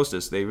floor in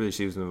Kostas. They really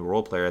see him as a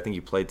role player. I think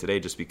he played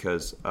today just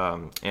because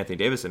Anthony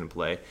Davis didn't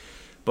play.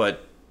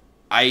 But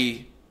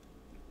if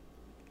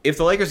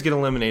the Lakers get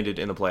eliminated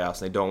in the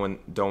playoffs and they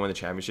don't win the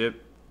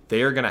championship,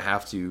 they are gonna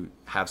have to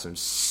have some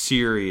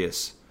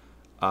serious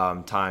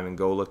time and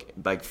go look.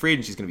 Like, free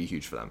agency is gonna be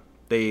huge for them.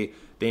 They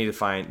need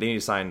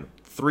to sign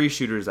 3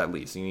 shooters at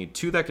least. You need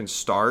 2 that can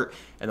start,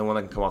 and then 1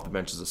 that can come off the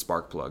bench as a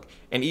spark plug,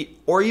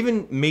 or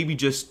even maybe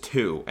just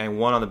 2 and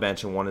 1 on the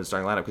bench and 1 in the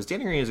starting lineup. Because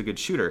Danny Green is a good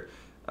shooter.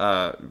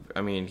 I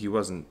mean, he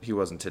wasn't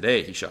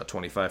today. He shot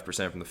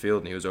 25% from the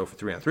field, and he was 0 for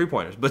 3 on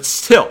 3-pointers. But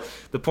still,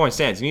 the point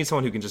stands. You need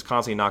someone who can just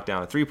constantly knock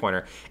down a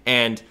 3-pointer.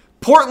 And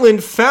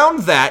Portland found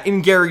that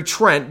in Gary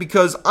Trent.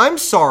 Because I'm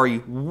sorry,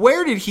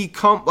 where did he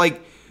come?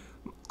 Like,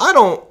 I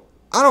don't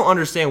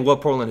understand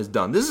what Portland has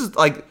done. This is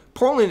like.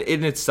 Portland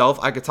in itself,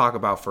 I could talk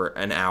about for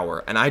an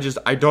hour, and I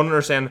don't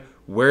understand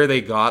where they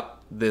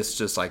got this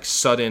just like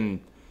sudden,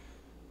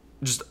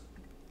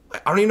 I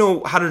don't even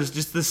know how to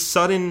just this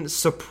sudden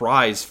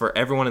surprise for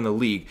everyone in the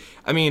league.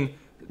 I mean,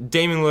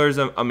 Damian Lillard's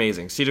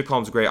amazing, CJ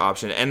McCollum's a great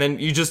option, and then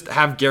you just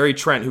have Gary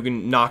Trent who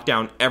can knock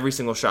down every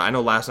single shot. I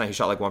know last night he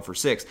shot like 1 for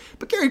 6,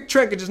 but Gary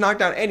Trent can just knock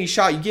down any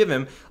shot you give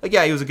him. Like,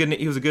 yeah, he was a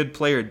good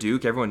player at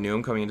Duke. Everyone knew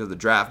him coming into the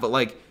draft, but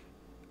like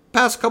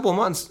past couple of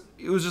months.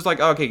 It was just like,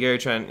 okay, Gary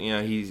Trent,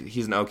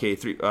 he's an okay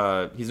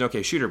he's an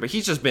okay shooter, but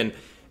he's just been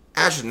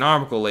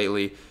astronomical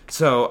lately.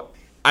 So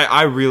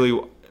I really,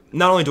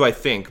 not only do I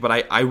think, but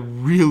I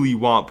really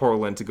want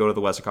Portland to go to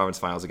the Western Conference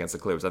Finals against the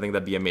Clippers. I think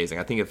that'd be amazing.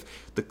 I think if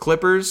the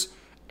Clippers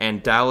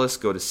and Dallas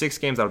go to 6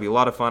 games, that'll be a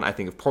lot of fun. I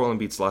think if Portland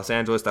beats Los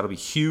Angeles, that'll be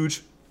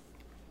huge.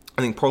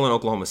 I think Portland,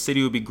 Oklahoma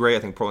City would be great. I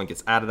think Portland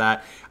gets out of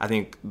that. I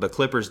think the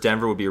Clippers,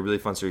 Denver would be a really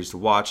fun series to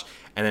watch.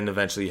 And then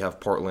eventually you have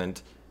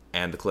Portland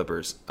and the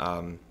Clippers.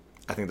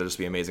 I think they'll just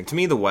be amazing. To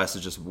me, the West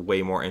is just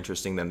way more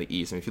interesting than the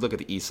East. I mean, if you look at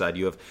the East side,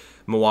 you have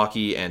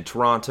Milwaukee and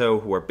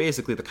Toronto, who are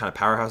basically the kind of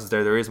powerhouses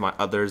there.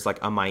 There's like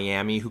a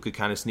Miami who could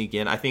kind of sneak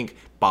in. I think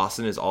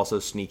Boston is also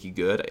sneaky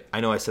good.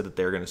 I know I said that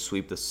they're going to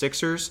sweep the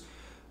Sixers,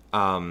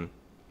 but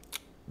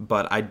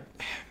I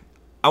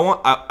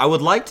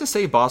would like to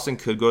say Boston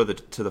could go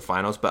to the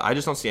finals, but I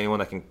just don't see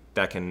anyone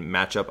that can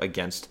match up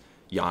against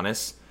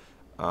Giannis.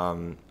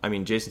 I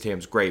mean, Jason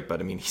Tatum's great, but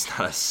I mean, he's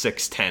not a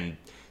 6'10"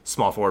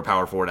 small forward,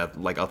 power forward,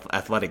 like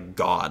athletic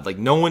god. Like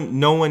no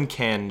one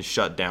can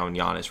shut down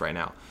Giannis right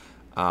now.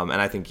 And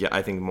I think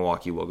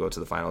Milwaukee will go to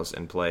the finals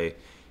and play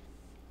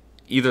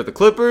either the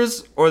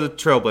Clippers or the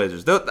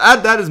Trailblazers.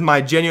 That is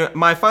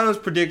my finals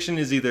prediction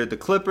is either the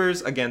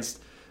Clippers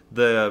against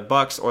the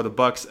Bucks or the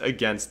Bucks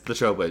against the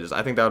Trailblazers.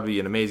 I think that would be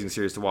an amazing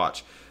series to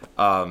watch.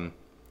 But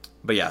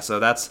yeah, so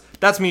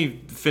that's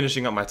me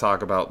finishing up my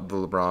talk about the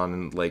LeBron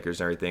and Lakers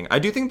and everything. I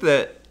do think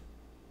that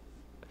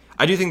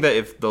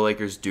if the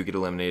Lakers do get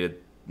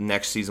eliminated,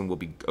 next season will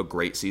be a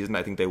great season.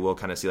 I think they will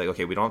kind of see like,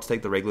 okay, we don't have to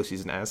take the regular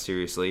season as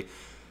seriously,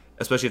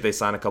 especially if they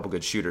sign a couple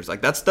good shooters.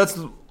 Like that's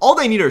all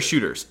they need are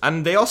shooters,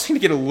 and they also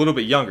need to get a little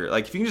bit younger.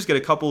 Like if you can just get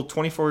a couple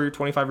 24,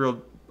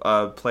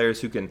 25-year-old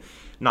players who can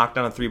knock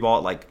down a 3-ball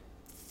at like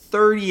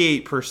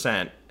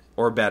 38%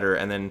 or better,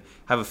 and then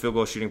have a field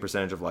goal shooting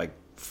percentage of like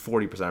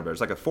 40% or better.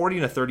 It's like a 40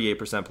 and a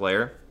 38%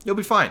 player. You'll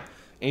be fine.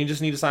 And you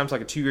just need to sign them to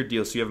like a 2-year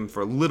deal so you have them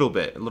for a little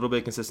bit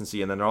of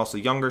consistency. And then they're also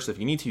younger, so if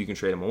you need to, you can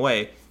trade them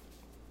away.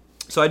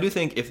 So I do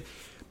think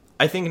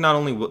I think not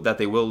only that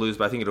they will lose,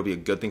 but I think it'll be a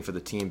good thing for the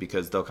team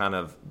because they'll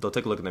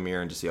take a look in the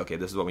mirror and just see, okay,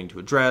 this is what we need to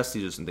address.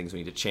 These are some things we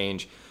need to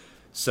change.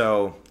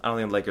 So I don't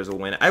think the Lakers will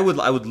win. I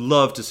would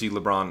love to see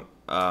LeBron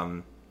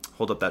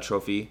hold up that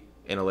trophy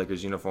in a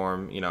Lakers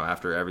uniform,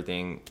 after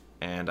everything.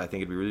 And I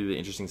think it'd be really, really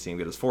interesting to see him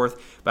get his 4th.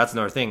 But that's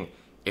another thing.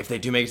 If they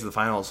do make it to the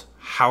finals,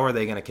 how are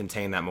they going to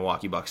contain that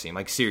Milwaukee Bucks team?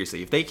 Like,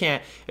 seriously,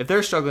 if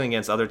they're struggling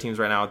against other teams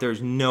right now,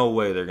 there's no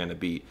way they're going to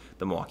beat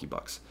the Milwaukee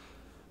Bucks.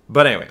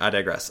 But anyway, I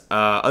digress.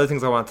 Other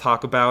things I want to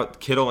talk about,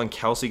 Kittle and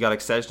Kelsey got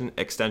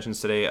extensions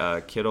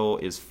today. Kittle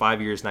is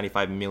 5 years,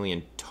 $95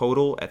 million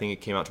total. I think it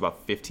came out to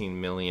about $15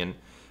 million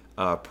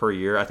per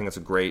year. I think that's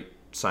a great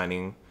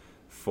signing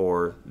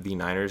for the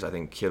Niners. I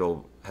think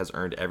Kittle has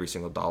earned every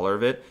single dollar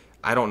of it.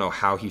 I don't know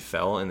how he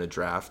fell in the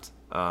draft.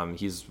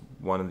 He's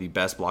one of the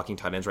best blocking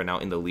tight ends right now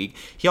in the league.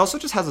 He also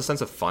just has a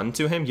sense of fun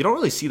to him. You don't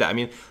really see that. I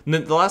mean,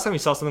 the last time we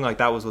saw something like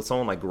that was with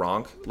someone like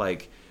Gronk.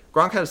 Like,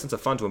 Gronk had a sense of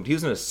fun to him, but he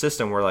was in a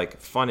system where, like,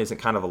 fun isn't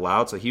kind of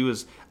allowed. So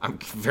I'm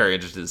very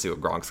interested to see what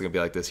Gronk's going to be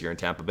like this year in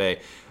Tampa Bay.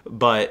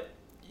 But,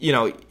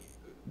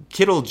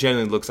 Kittle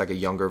generally looks like a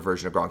younger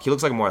version of Gronk. He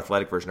looks like a more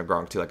athletic version of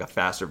Gronk too, like a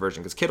faster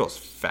version, because Kittle's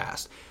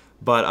fast.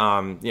 But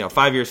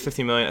 5 years,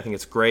 $15 million. I think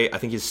it's great. I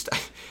think he's.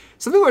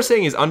 Some people are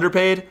saying he's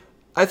underpaid.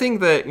 I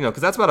think that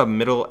because that's about a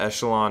middle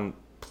echelon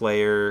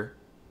player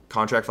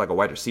contract for like a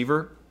wide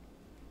receiver.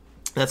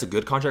 That's a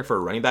good contract for a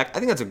running back. I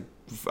think that's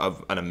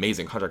an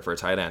amazing contract for a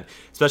tight end,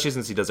 especially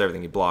since he does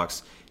everything. He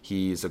blocks.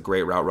 He's a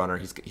great route runner.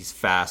 He's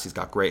fast. He's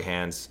got great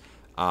hands.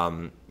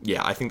 I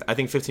think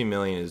 $15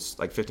 million is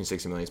like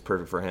 $16 million is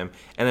perfect for him.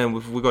 And then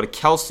if we go to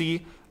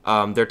Kelce,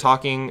 they're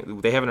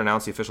talking. They haven't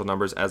announced the official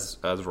numbers as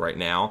of right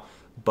now,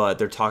 but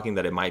they're talking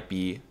that it might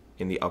be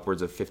in the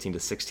upwards of 15 to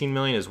 16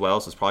 million as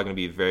well. So it's probably going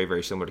to be very,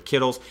 very similar to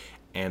Kittle's.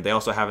 And they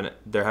also haven't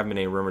been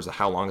any rumors of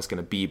how long it's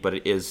going to be, but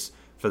it is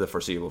for the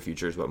foreseeable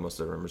future is what most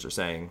of the rumors are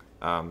saying.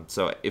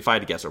 So if I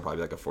had to guess, it'll probably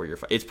be like a 4-year.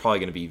 It's probably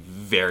going to be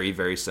very,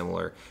 very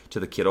similar to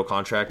the Kittle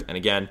contract. And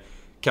again,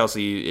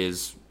 Kelce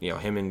is,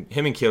 him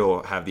and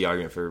Kittle have the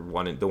argument for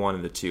the one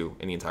and the two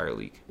in the entire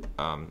league.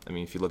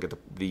 If you look at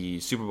the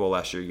Super Bowl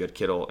last year, you got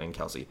Kittle and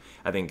Kelce.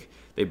 I think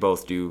they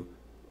both do.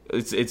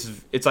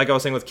 It's like I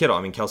was saying with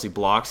Kittle. Kelce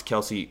blocks.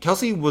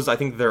 Kelce was, I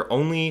think, their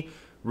only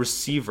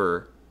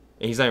receiver.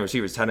 And he's not even a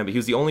receiver, he's tight end, but he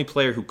was the only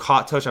player who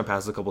caught touchdown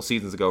passes a couple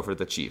seasons ago for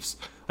the Chiefs.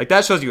 Like,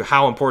 that shows you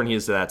how important he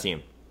is to that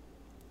team.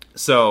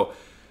 So,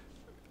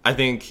 I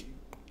think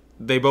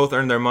they both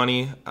earned their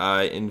money.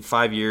 In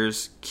 5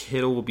 years,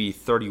 Kittle will be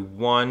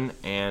 31,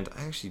 and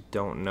I actually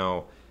don't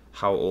know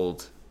how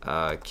old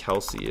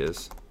Kelce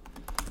is.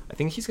 I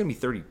think he's going to be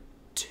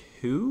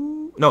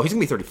 32? No, he's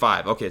going to be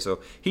 35. Okay, so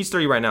he's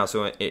 30 right now.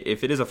 So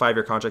if it is a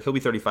 5-year contract, he'll be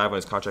 35 when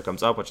his contract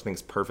comes up, which I think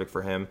is perfect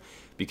for him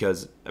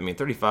because,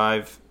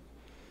 35...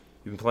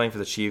 You've been playing for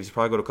the Chiefs. You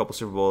probably go to a couple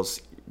Super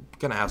Bowls. You're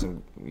gonna have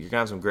some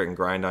grit and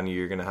grind on you.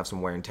 You're gonna have some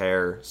wear and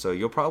tear. So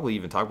you'll probably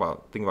even think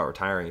about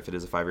retiring if it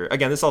is a 5-year.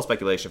 Again, this is all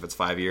speculation. If it's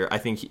 5-year, I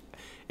think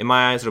in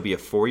my eyes it'll be a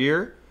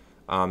 4-year,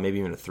 maybe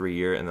even a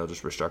 3-year, and they'll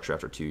just restructure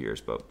after 2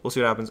 years. But we'll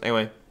see what happens.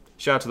 Anyway,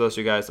 shout out to those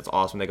two guys. That's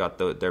awesome. They got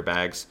their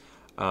bags.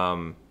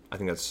 I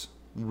think that's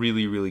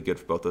really, really good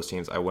for both those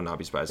teams. I would not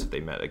be surprised if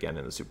they met again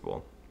in the Super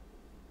Bowl.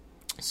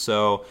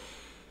 So.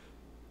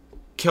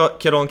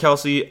 Kittle and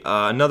Kelce.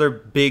 Another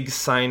big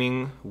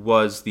signing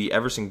was the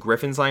Everson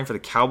Griffin signing for the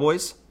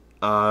Cowboys.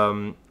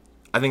 I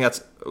think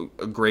that's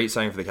a great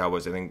signing for the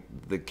Cowboys. I think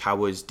the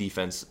Cowboys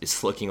defense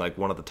is looking like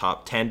one of the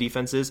top 10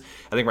 defenses.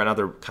 I think right now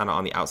they're kind of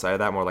on the outside of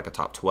that, more like a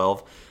top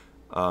 12,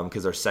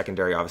 because their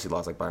secondary obviously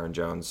lost like Byron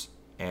Jones,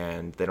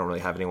 and they don't really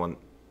have anyone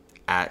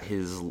at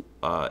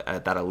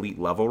at that elite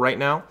level right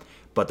now.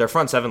 But their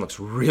front seven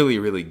looks really,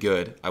 really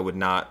good. I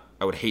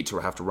would hate to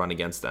have to run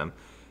against them.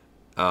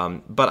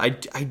 But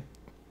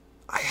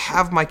I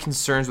have my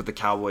concerns with the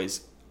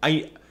Cowboys.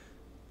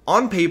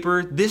 On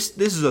paper, this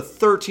is a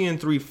 13-3,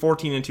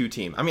 14-2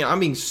 team. I'm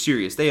being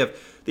serious. They have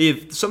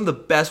some of the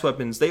best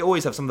weapons. They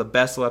always have some of the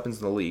best weapons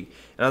in the league.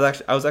 And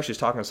I was actually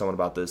talking to someone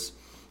about this.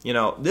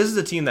 This is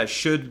a team that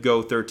should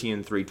go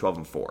 13-3,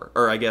 12-4.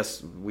 Or I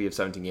guess we have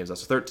 17 games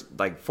left, so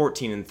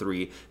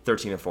 14-3,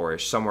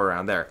 13-4ish, somewhere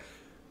around there.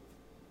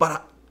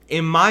 But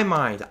in my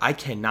mind, I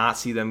cannot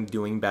see them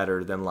doing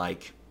better than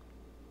like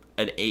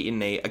an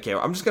 8-8. Okay,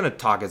 I'm just gonna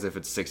talk as if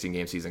it's a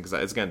 16-game season because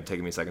it's gonna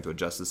take me a second to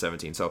adjust to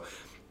 17. So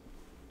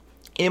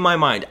in my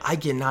mind, I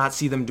cannot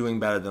see them doing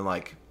better than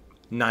like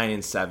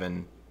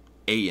 9-7,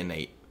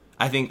 8-8.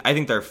 I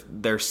think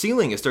their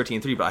ceiling is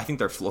 13-3, but I think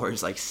their floor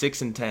is like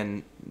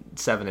 6-10,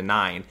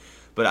 7-9.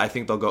 But I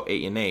think they'll go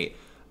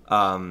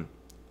 8-8.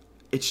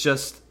 It's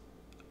just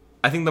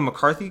I think the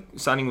McCarthy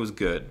signing was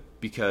good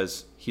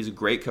because he's a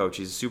great coach.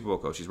 He's a Super Bowl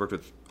coach. He's worked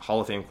with Hall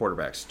of Fame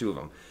quarterbacks, 2 of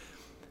them.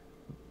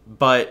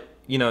 But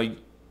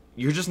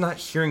you're just not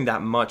hearing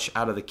that much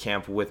out of the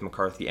camp with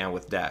McCarthy and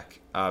with Dak.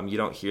 You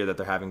don't hear that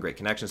they're having great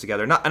connections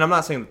together. And I'm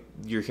not saying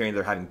you're hearing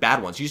they're having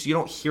bad ones. You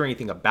don't hear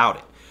anything about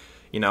it,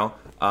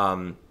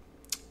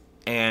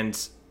 And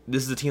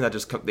this is a team that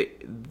just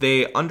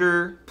they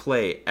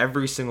underplay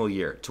every single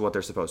year to what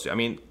they're supposed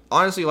to.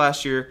 Honestly,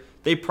 last year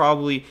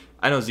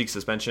I know Zeke's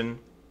suspension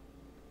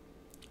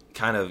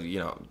kind of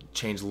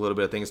changed a little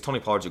bit of things. Tony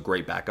Pollard's a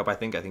great backup. I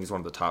think he's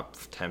one of the top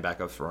 10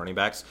 backups for running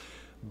backs.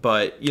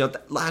 But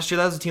last year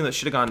that was a team that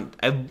should have gone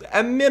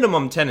at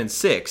minimum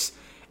 10-6,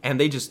 and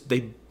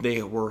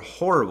they were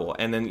horrible.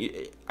 And then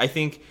I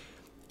think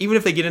even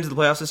if they get into the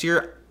playoffs this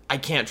year, I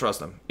can't trust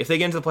them. If they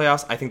get into the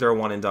playoffs, I think they're a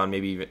one and done,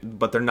 maybe even,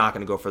 but they're not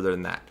going to go further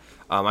than that.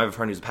 I have a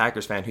friend who's a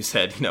Packers fan who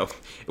said,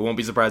 it won't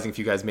be surprising if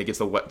you guys make it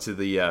to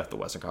the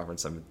Western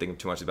Conference. I'm thinking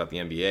too much about the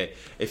NBA.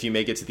 If you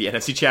make it to the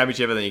NFC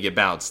Championship and then you get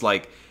bounced,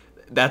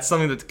 that's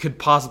something that could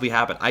possibly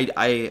happen.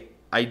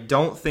 I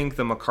don't think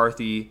the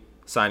McCarthy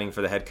signing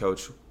for the head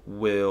coach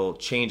will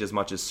change as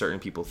much as certain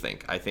people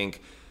think. I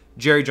think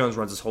Jerry Jones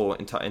runs this whole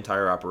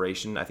entire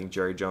operation. I think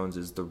Jerry Jones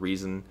is the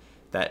reason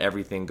that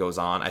everything goes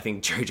on. I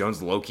think Jerry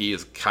Jones, low-key,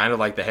 is kind of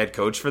like the head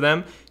coach for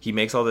them. He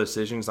makes all the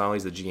decisions, not only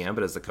as the GM,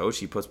 but as the coach.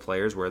 He puts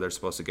players where they're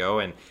supposed to go,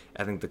 and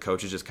I think the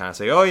coaches just kind of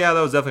say, oh, yeah,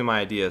 that was definitely my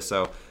idea.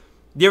 So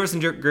The Everson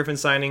Griffin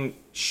signing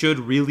should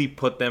really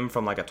put them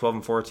from like a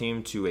 12-4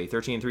 team to a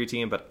 13-3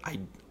 team, but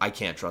I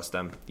can't trust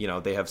them.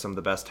 They have some of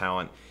the best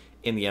talent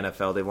in the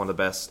NFL. They have one of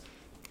the best.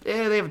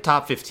 They have a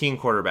top 15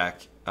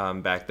 quarterback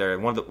back there,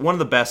 one of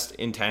the best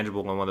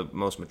intangible and one of the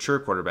most mature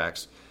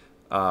quarterbacks.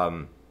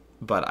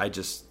 But I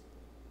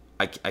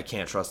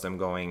can't trust them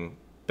going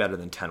better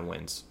than 10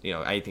 wins.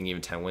 I think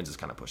even 10 wins is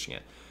kind of pushing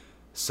it.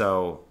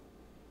 So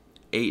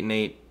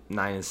 8-8.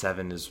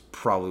 9-7 is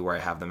probably where I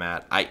have them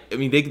at. I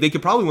mean, they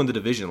could probably win the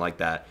division like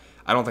that.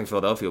 I don't think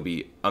Philadelphia will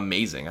be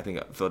amazing. I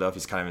think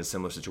Philadelphia's kind of in a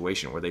similar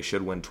situation where they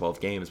should win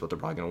 12 games, but they're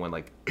probably going to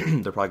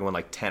win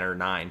like 10 or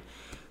 9.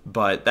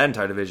 But that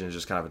entire division is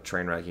just kind of a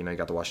train wreck. You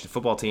got the Washington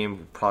football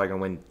team, probably going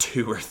to win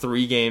 2 or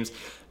 3 games.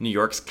 New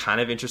York's kind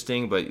of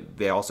interesting, but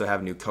they also have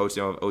a new coach.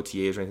 They don't have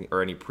OTAs or anything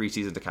or any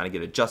preseason to kind of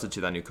get adjusted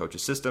to that new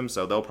coach's system.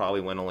 So they'll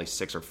probably win only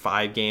 6 or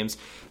 5 games.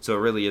 So it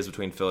really is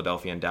between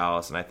Philadelphia and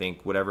Dallas. And I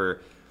think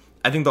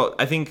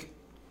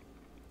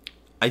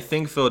I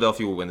think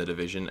Philadelphia will win the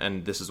division,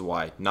 and this is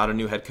why. Not a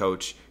new head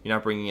coach. You're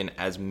not bringing in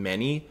as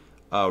many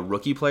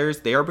rookie players.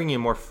 They are bringing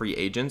in more free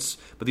agents,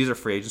 but these are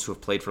free agents who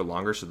have played for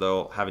longer, so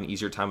they'll have an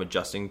easier time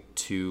adjusting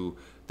to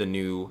the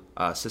new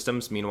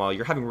systems. Meanwhile,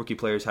 you're having rookie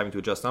players having to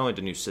adjust not only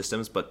to new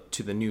systems, but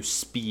to the new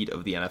speed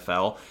of the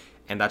NFL,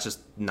 and that's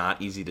just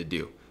not easy to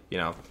do.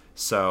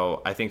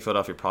 So I think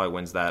Philadelphia probably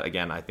wins that.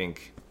 Again, I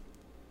think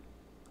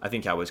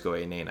Cowboys go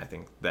 8-8. I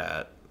think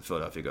that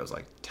Philadelphia goes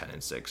like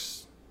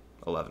 10-6,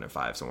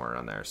 11-5, somewhere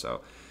around there. So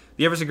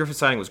the Everson Griffin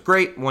signing was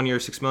great. 1 year,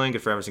 $6 million.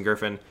 Good for Everson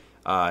Griffin.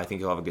 I think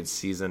he'll have a good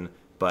season,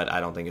 but I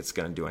don't think it's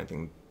going to do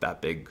anything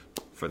that big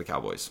for the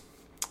Cowboys.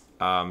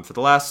 For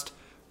the last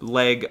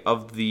leg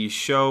of the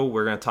show,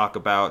 we're going to talk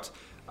about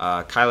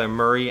Kyler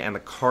Murray and the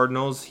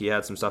Cardinals. He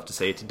had some stuff to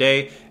say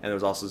today, and there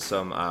was also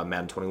some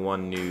Madden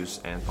 21 news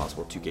and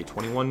possible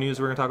 2K21 news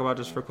we're going to talk about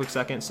just for a quick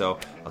second. So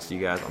I'll see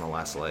you guys on the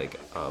last leg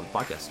of the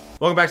podcast.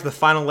 Welcome back to the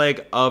final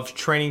leg of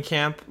training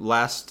camp.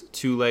 Last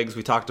 2 legs,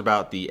 we talked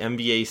about the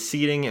NBA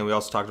seeding, and we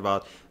also talked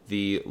about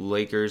the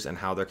Lakers and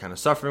how they're kind of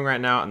suffering right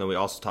now. And then we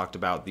also talked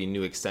about the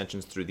new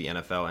extensions through the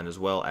NFL, and as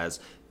well as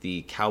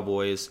the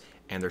Cowboys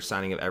and their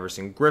signing of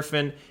Everson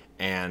Griffin,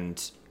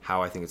 and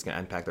how I think it's going to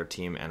impact their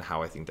team and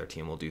how I think their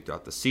team will do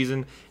throughout the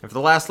season. And for the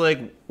last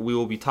leg, we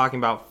will be talking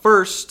about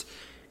first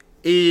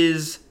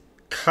is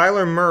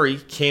Kyler Murray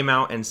came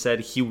out and said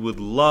he would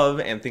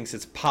love and thinks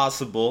it's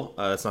possible,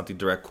 that's not the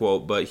direct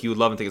quote, but he would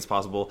love and think it's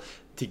possible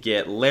to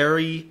get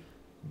Larry,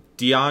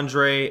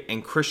 DeAndre,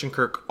 and Christian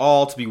Kirk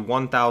all to be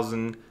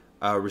 1,000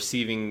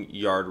 receiving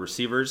yard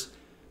receivers.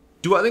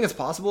 Do I think it's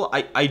possible?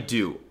 I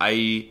do.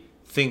 I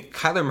think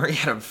Kyler Murray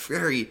had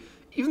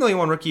even though he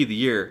won Rookie of the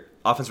Year,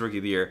 Offensive Rookie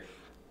of the Year,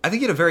 I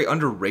think he had a very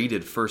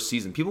underrated first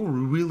season. People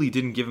really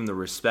didn't give him the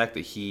respect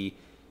that he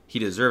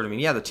deserved. I mean,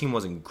 yeah, the team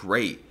wasn't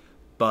great,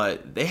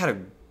 but they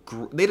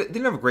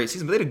didn't have a great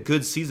season, but they had a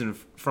good season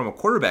from a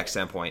quarterback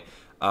standpoint.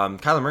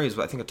 Kyler Murray is,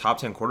 I think, a top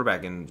 10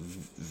 quarterback in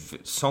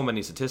so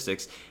many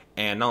statistics.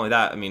 And not only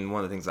that, I mean,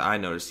 one of the things that I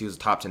noticed, he was a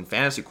top 10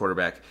 fantasy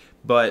quarterback.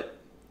 But,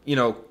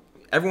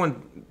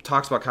 everyone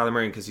talks about Kyler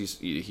Murray because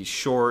he's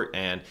short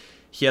and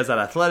he has that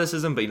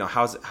athleticism, but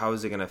how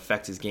is it going to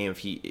affect his game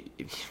if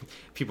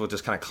people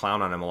just kind of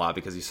clown on him a lot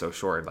because he's so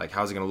short? Like,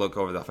 how is he going to look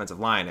over the offensive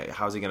line?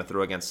 How is he going to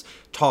throw against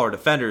taller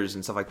defenders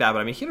and stuff like that? But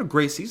I mean, he had a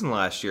great season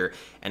last year,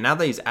 and now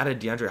that he's added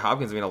DeAndre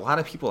Hopkins, I mean, a lot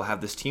of people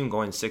have this team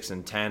going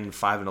 6-10,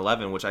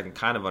 5-11, which I can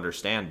kind of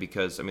understand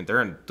because I mean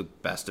they're in the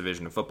best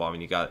division of football. I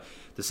mean, you got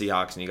the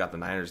Seahawks and you got the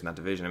Niners in that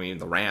division. I mean,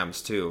 the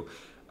Rams too.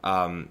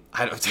 God,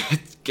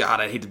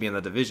 I hate to be in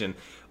that division,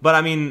 but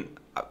I mean,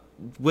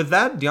 with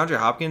that DeAndre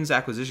Hopkins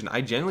acquisition,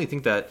 I genuinely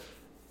think that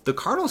the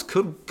Cardinals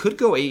could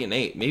go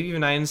 8-8, maybe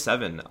even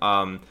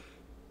 9-7.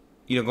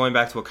 Going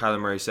back to what Kyler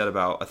Murray said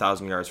about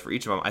 1,000 yards for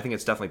each of them, I think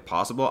it's definitely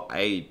possible.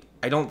 I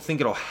don't think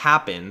it'll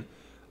happen.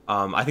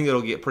 I think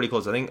it'll get pretty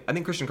close. I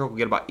think Christian Kirk will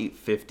get about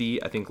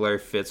 850. I think Larry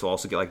Fitz will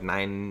also get like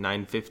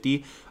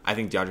 950. I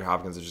think DeAndre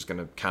Hopkins is just going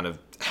to kind of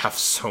have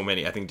so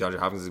many. I think DeAndre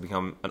Hopkins has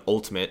become an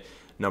ultimate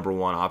number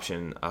one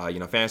option.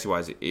 Fantasy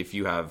wise, if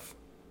you have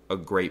a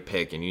great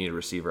pick and you need a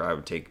receiver, I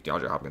would take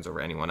DeAndre Hopkins over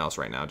anyone else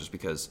right now, just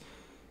because,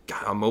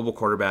 God, a mobile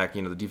quarterback,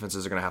 the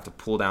defenses are going to have to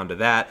pull down to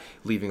that,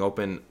 leaving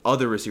open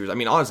other receivers. I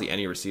mean, honestly,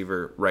 any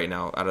receiver right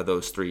now out of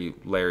those 3,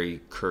 Larry,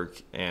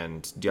 Kirk,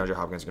 and DeAndre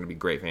Hopkins, are going to be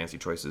great fantasy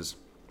choices.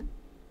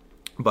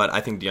 But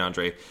I think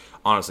DeAndre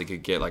honestly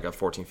could get like a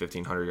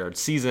 1,500 yard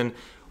season,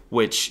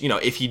 which,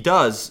 if he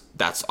does,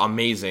 that's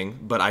amazing.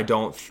 But I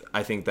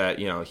think that,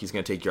 he's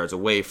going to take yards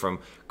away from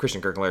Christian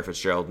Kirk and Larry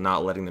Fitzgerald,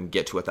 not letting them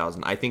get to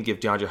 1,000. I think if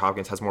DeAndre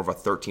Hopkins has more of a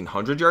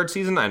 1,300 yard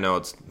season, I know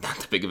it's not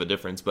that big of a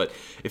difference, but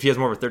if he has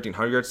more of a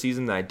 1,300 yard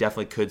season, then I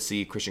definitely could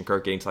see Christian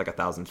Kirk getting to like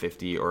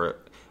 1,050 or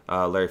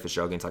Larry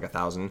Fitzgerald getting to like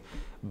 1,000.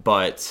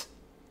 But,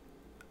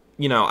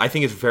 I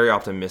think it's very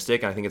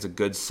optimistic, and I think it's a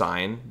good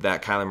sign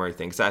that Kyler Murray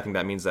thinks that. I think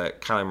that means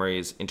that Kyler Murray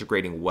is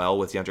integrating well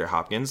with DeAndre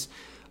Hopkins.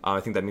 I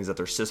think that means that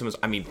their system is,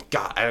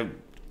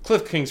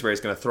 Cliff Kingsbury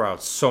is going to throw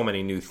out so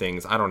many new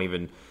things. I don't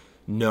even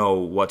know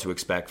what to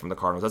expect from the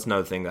Cardinals. That's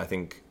another thing that I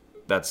think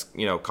that's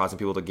causing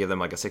people to give them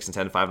like a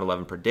 6-10,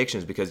 5-11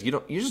 predictions, because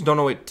you just don't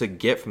know what to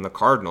get from the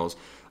Cardinals.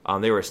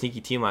 They were a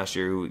sneaky team last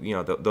year who,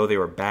 though they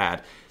were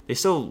bad, they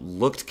still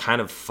looked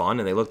kind of fun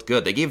and they looked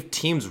good. They gave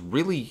teams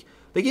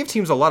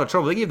a lot of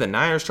trouble. They gave the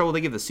Niners trouble.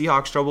 They gave the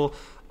Seahawks trouble.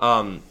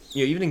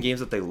 Even in games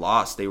that they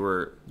lost, they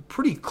were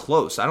pretty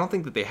close. I don't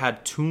think that they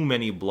had too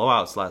many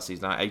blowouts last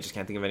season. I just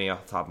can't think of any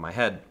off the top of my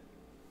head.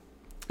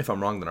 If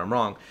I'm wrong, then I'm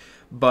wrong.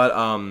 But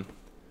I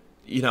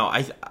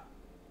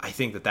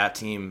think that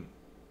team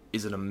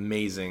is an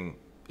amazing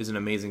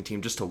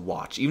team just to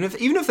watch. Even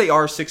if they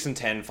are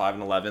 6-10,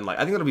 5-11, like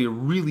I think it'll be a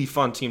really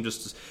fun team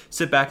just to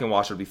sit back and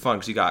watch. It'll be fun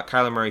because you got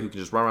Kyler Murray, who can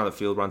just run around the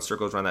field, run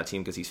circles around that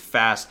team because he's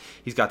fast.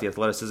 He's got the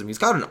athleticism. He's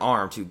got an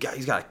arm too.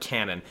 He's got a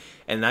cannon.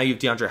 And now you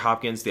have DeAndre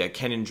Hopkins. They have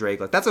Kenyon Drake.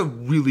 Like that's a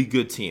really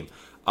good team.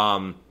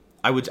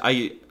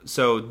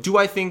 So do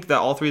I think that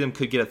all three of them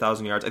could get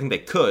 1,000 yards? I think they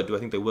could. Do I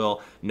think they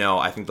will? No,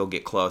 I think they'll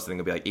get close. I think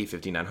it'll be like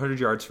 850, 900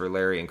 yards for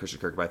Larry and Christian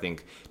Kirk. But I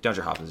think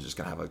DeAndre Hopkins is just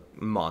going to have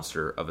a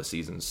monster of a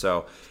season.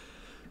 So,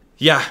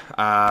 yeah,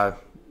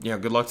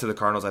 good luck to the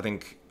Cardinals. I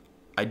think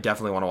I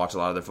definitely want to watch a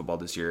lot of their football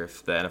this year.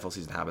 If the NFL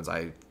season happens,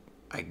 I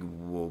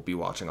will be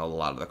watching a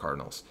lot of the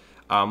Cardinals.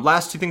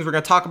 Last two things we're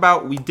going to talk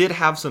about. We did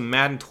have some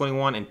Madden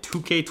 21 and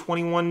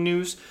 2K21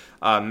 news.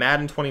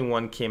 Madden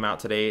 21 came out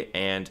today,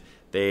 and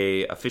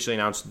they officially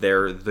announced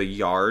The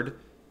Yard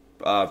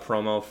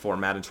promo for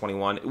Madden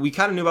 21. We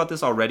kind of knew about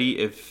this already.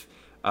 If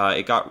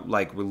it got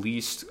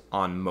released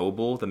on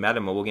mobile, the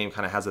Madden mobile game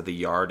kind of has The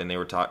Yard, and they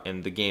were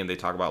in the game they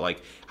talk about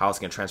how it's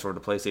going to transfer to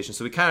PlayStation.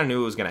 So we kind of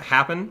knew it was going to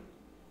happen,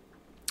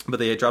 but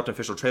they had dropped an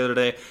official trailer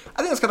today. I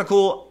think that's kind of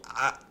cool.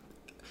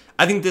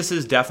 I think this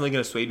is definitely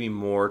going to sway me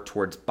more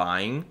towards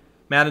buying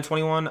Madden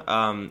 21.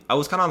 I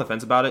was kind of on the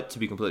fence about it, to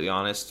be completely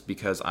honest,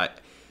 because I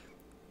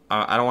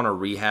don't want to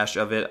rehash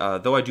of it,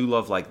 though I do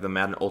love the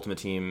Madden Ultimate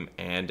Team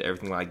and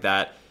everything like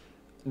that.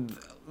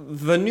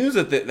 The news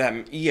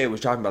that EA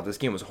was talking about this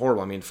game was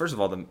horrible. I mean, first of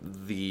all,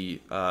 the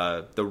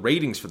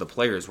ratings for the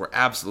players were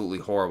absolutely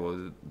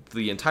horrible.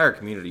 The entire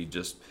community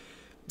just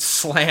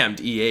slammed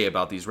EA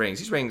about these ratings.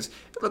 These ratings,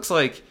 it looks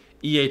like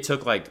EA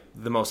took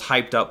the most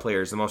hyped up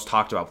players, the most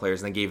talked about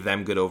players, and they gave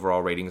them good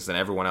overall ratings, and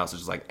everyone else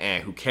is just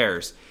who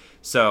cares?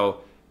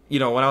 So,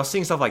 when I was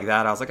seeing stuff like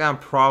that, I was I'm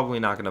probably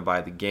not going to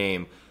buy the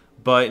game.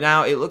 But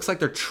now it looks like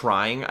they're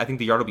trying. I think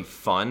The Yard will be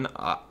fun.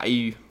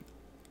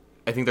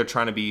 I think they're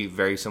trying to be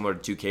very similar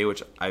to 2K,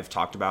 which I've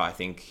talked about. I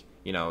think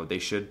they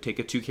should take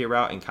a 2K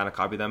route and kind of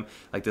copy them.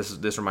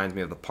 This reminds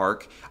me of The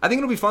Park. I think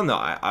it'll be fun though.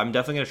 I'm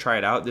definitely going to try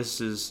it out. This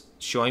is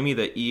showing me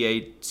that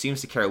EA seems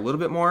to care a little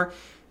bit more.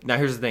 Now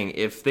here's the thing: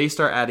 if they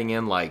start adding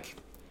in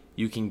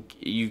you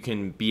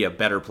can be a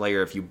better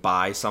player if you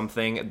buy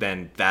something,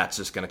 then that's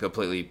just going to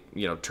completely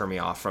turn me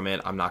off from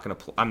it. I'm not going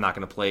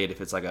to play it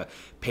if it's a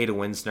pay to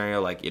win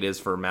scenario like it is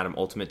for Madden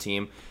Ultimate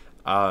Team.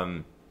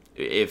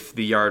 If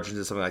The Yard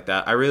is something like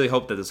that, I really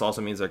hope that this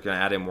also means they're going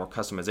to add in more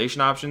customization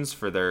options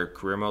for their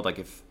career mode.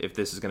 If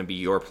this is going to be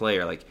your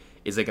player,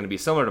 is it going to be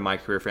similar to my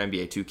career for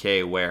NBA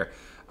 2K where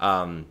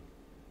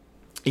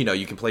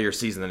you can play your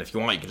season, and if you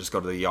want, you can just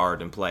go to The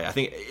Yard and play. I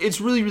think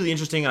it's really, really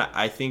interesting.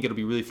 I think it'll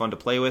be really fun to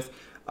play with.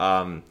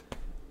 And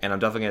I'm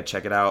definitely going to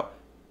check it out,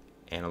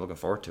 and I'm looking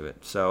forward to it.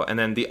 So, and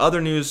then the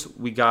other news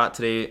we got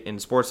today in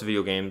sports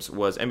video games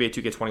was NBA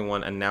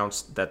 2K21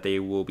 announced that they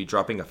will be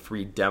dropping a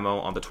free demo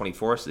on the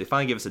 24th. So they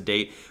finally gave us a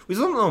date. We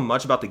still don't know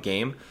much about the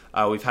game.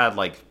 We've had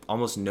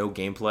almost no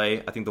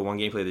gameplay. I think the one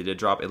gameplay they did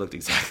drop, it looked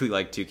exactly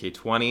like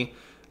 2K20,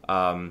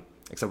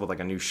 except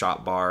with a new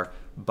shot bar.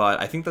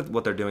 But I think that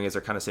what they're doing is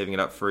they're kind of saving it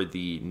up for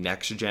the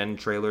next gen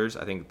trailers.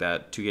 I think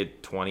that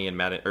 2K20 and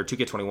Madden, or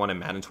 2K21 and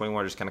Madden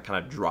 21 are just kind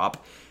of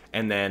drop,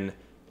 and then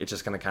it's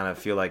just going to kind of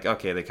feel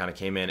okay, they kind of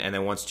came in. And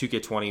then once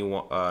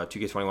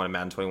 2K21 and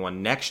Madden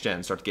 21 next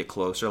gen start to get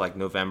closer,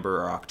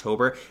 November or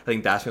October, I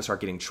think that's going to start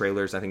getting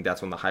trailers. I think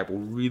that's when the hype will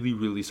really,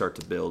 really start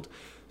to build.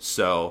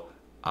 So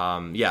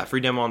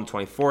free demo on the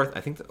 24th.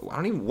 I think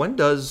when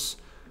does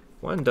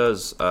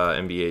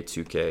NBA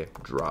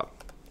 2K drop?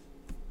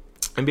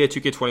 NBA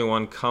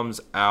 2K21 comes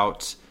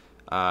out,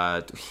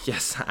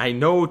 yes, I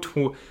know,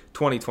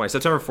 2020,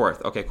 September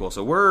 4th. Okay, cool.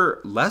 So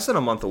we're less than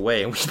a month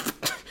away, and we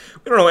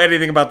don't know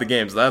anything about the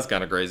game, so that's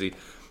kind of crazy.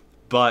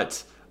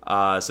 But,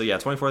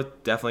 24th,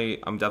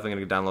 I'm definitely going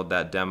to download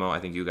that demo. I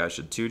think you guys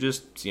should too.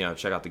 Just,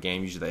 check out the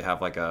game. Usually they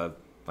have a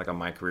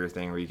My Career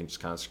thing where you can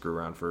just kind of screw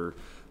around for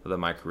the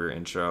My Career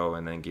intro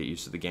and then get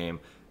used to the game.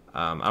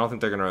 I don't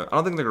think they're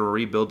gonna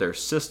rebuild their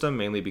system,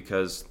 mainly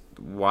because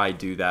why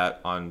do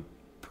that on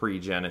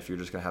pre-gen if you're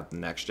just going to have the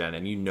next gen,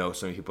 and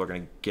so many people are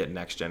going to get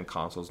next gen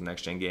consoles,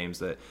 next gen games,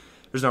 that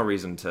there's no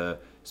reason to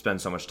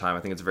spend so much time. I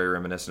think it's very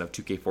reminiscent of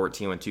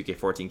 2K14 when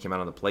 2K14 came out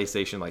on the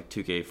PlayStation.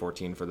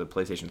 2K14 for the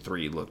PlayStation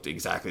 3 looked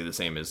exactly the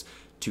same as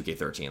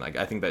 2K13.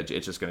 I think that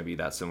it's just going to be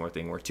that similar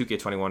thing where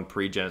 2K21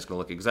 pre-gen is going to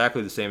look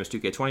exactly the same as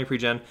 2K20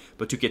 pre-gen,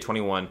 but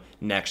 2K21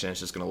 next gen is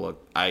just going to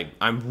look.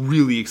 I'm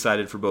really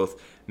excited for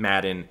both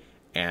Madden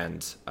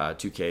and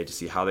 2K to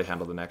see how they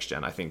handle the next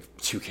gen. I think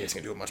 2K is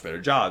going to do a much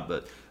better job,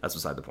 but that's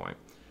beside the point.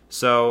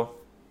 So,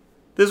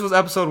 This was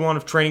episode 1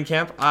 of Training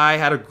Camp. I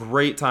had a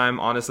great time.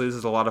 Honestly, this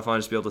is a lot of fun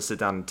just to be able to sit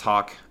down and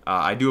talk.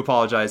 I do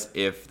apologize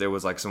if there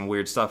was like some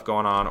weird stuff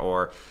going on,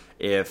 or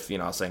if I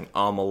was saying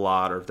a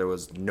lot, or if there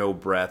was no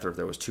breath, or if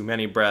there was too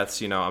many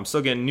breaths. I'm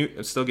still getting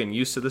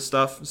used to this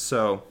stuff.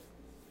 So,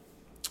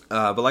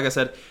 but like I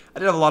said, I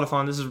did have a lot of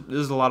fun. This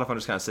is a lot of fun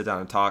just kind of sit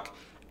down and talk.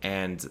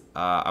 And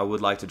I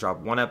would like to drop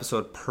 1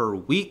 episode per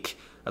week.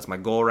 That's my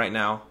goal right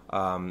now.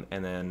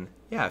 And then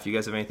if you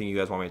guys have anything you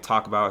guys want me to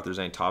talk about, if there's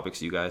any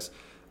topics you guys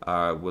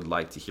would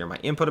like to hear my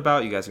input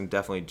about, you guys can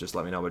definitely just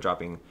let me know by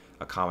dropping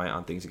a comment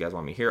on things you guys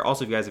want me to hear.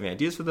 Also, if you guys have any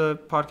ideas for the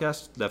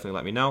podcast, definitely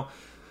let me know.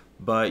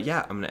 But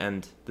I'm going to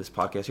end this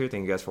podcast here.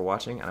 Thank you guys for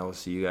watching, and I will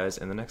see you guys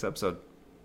in the next episode.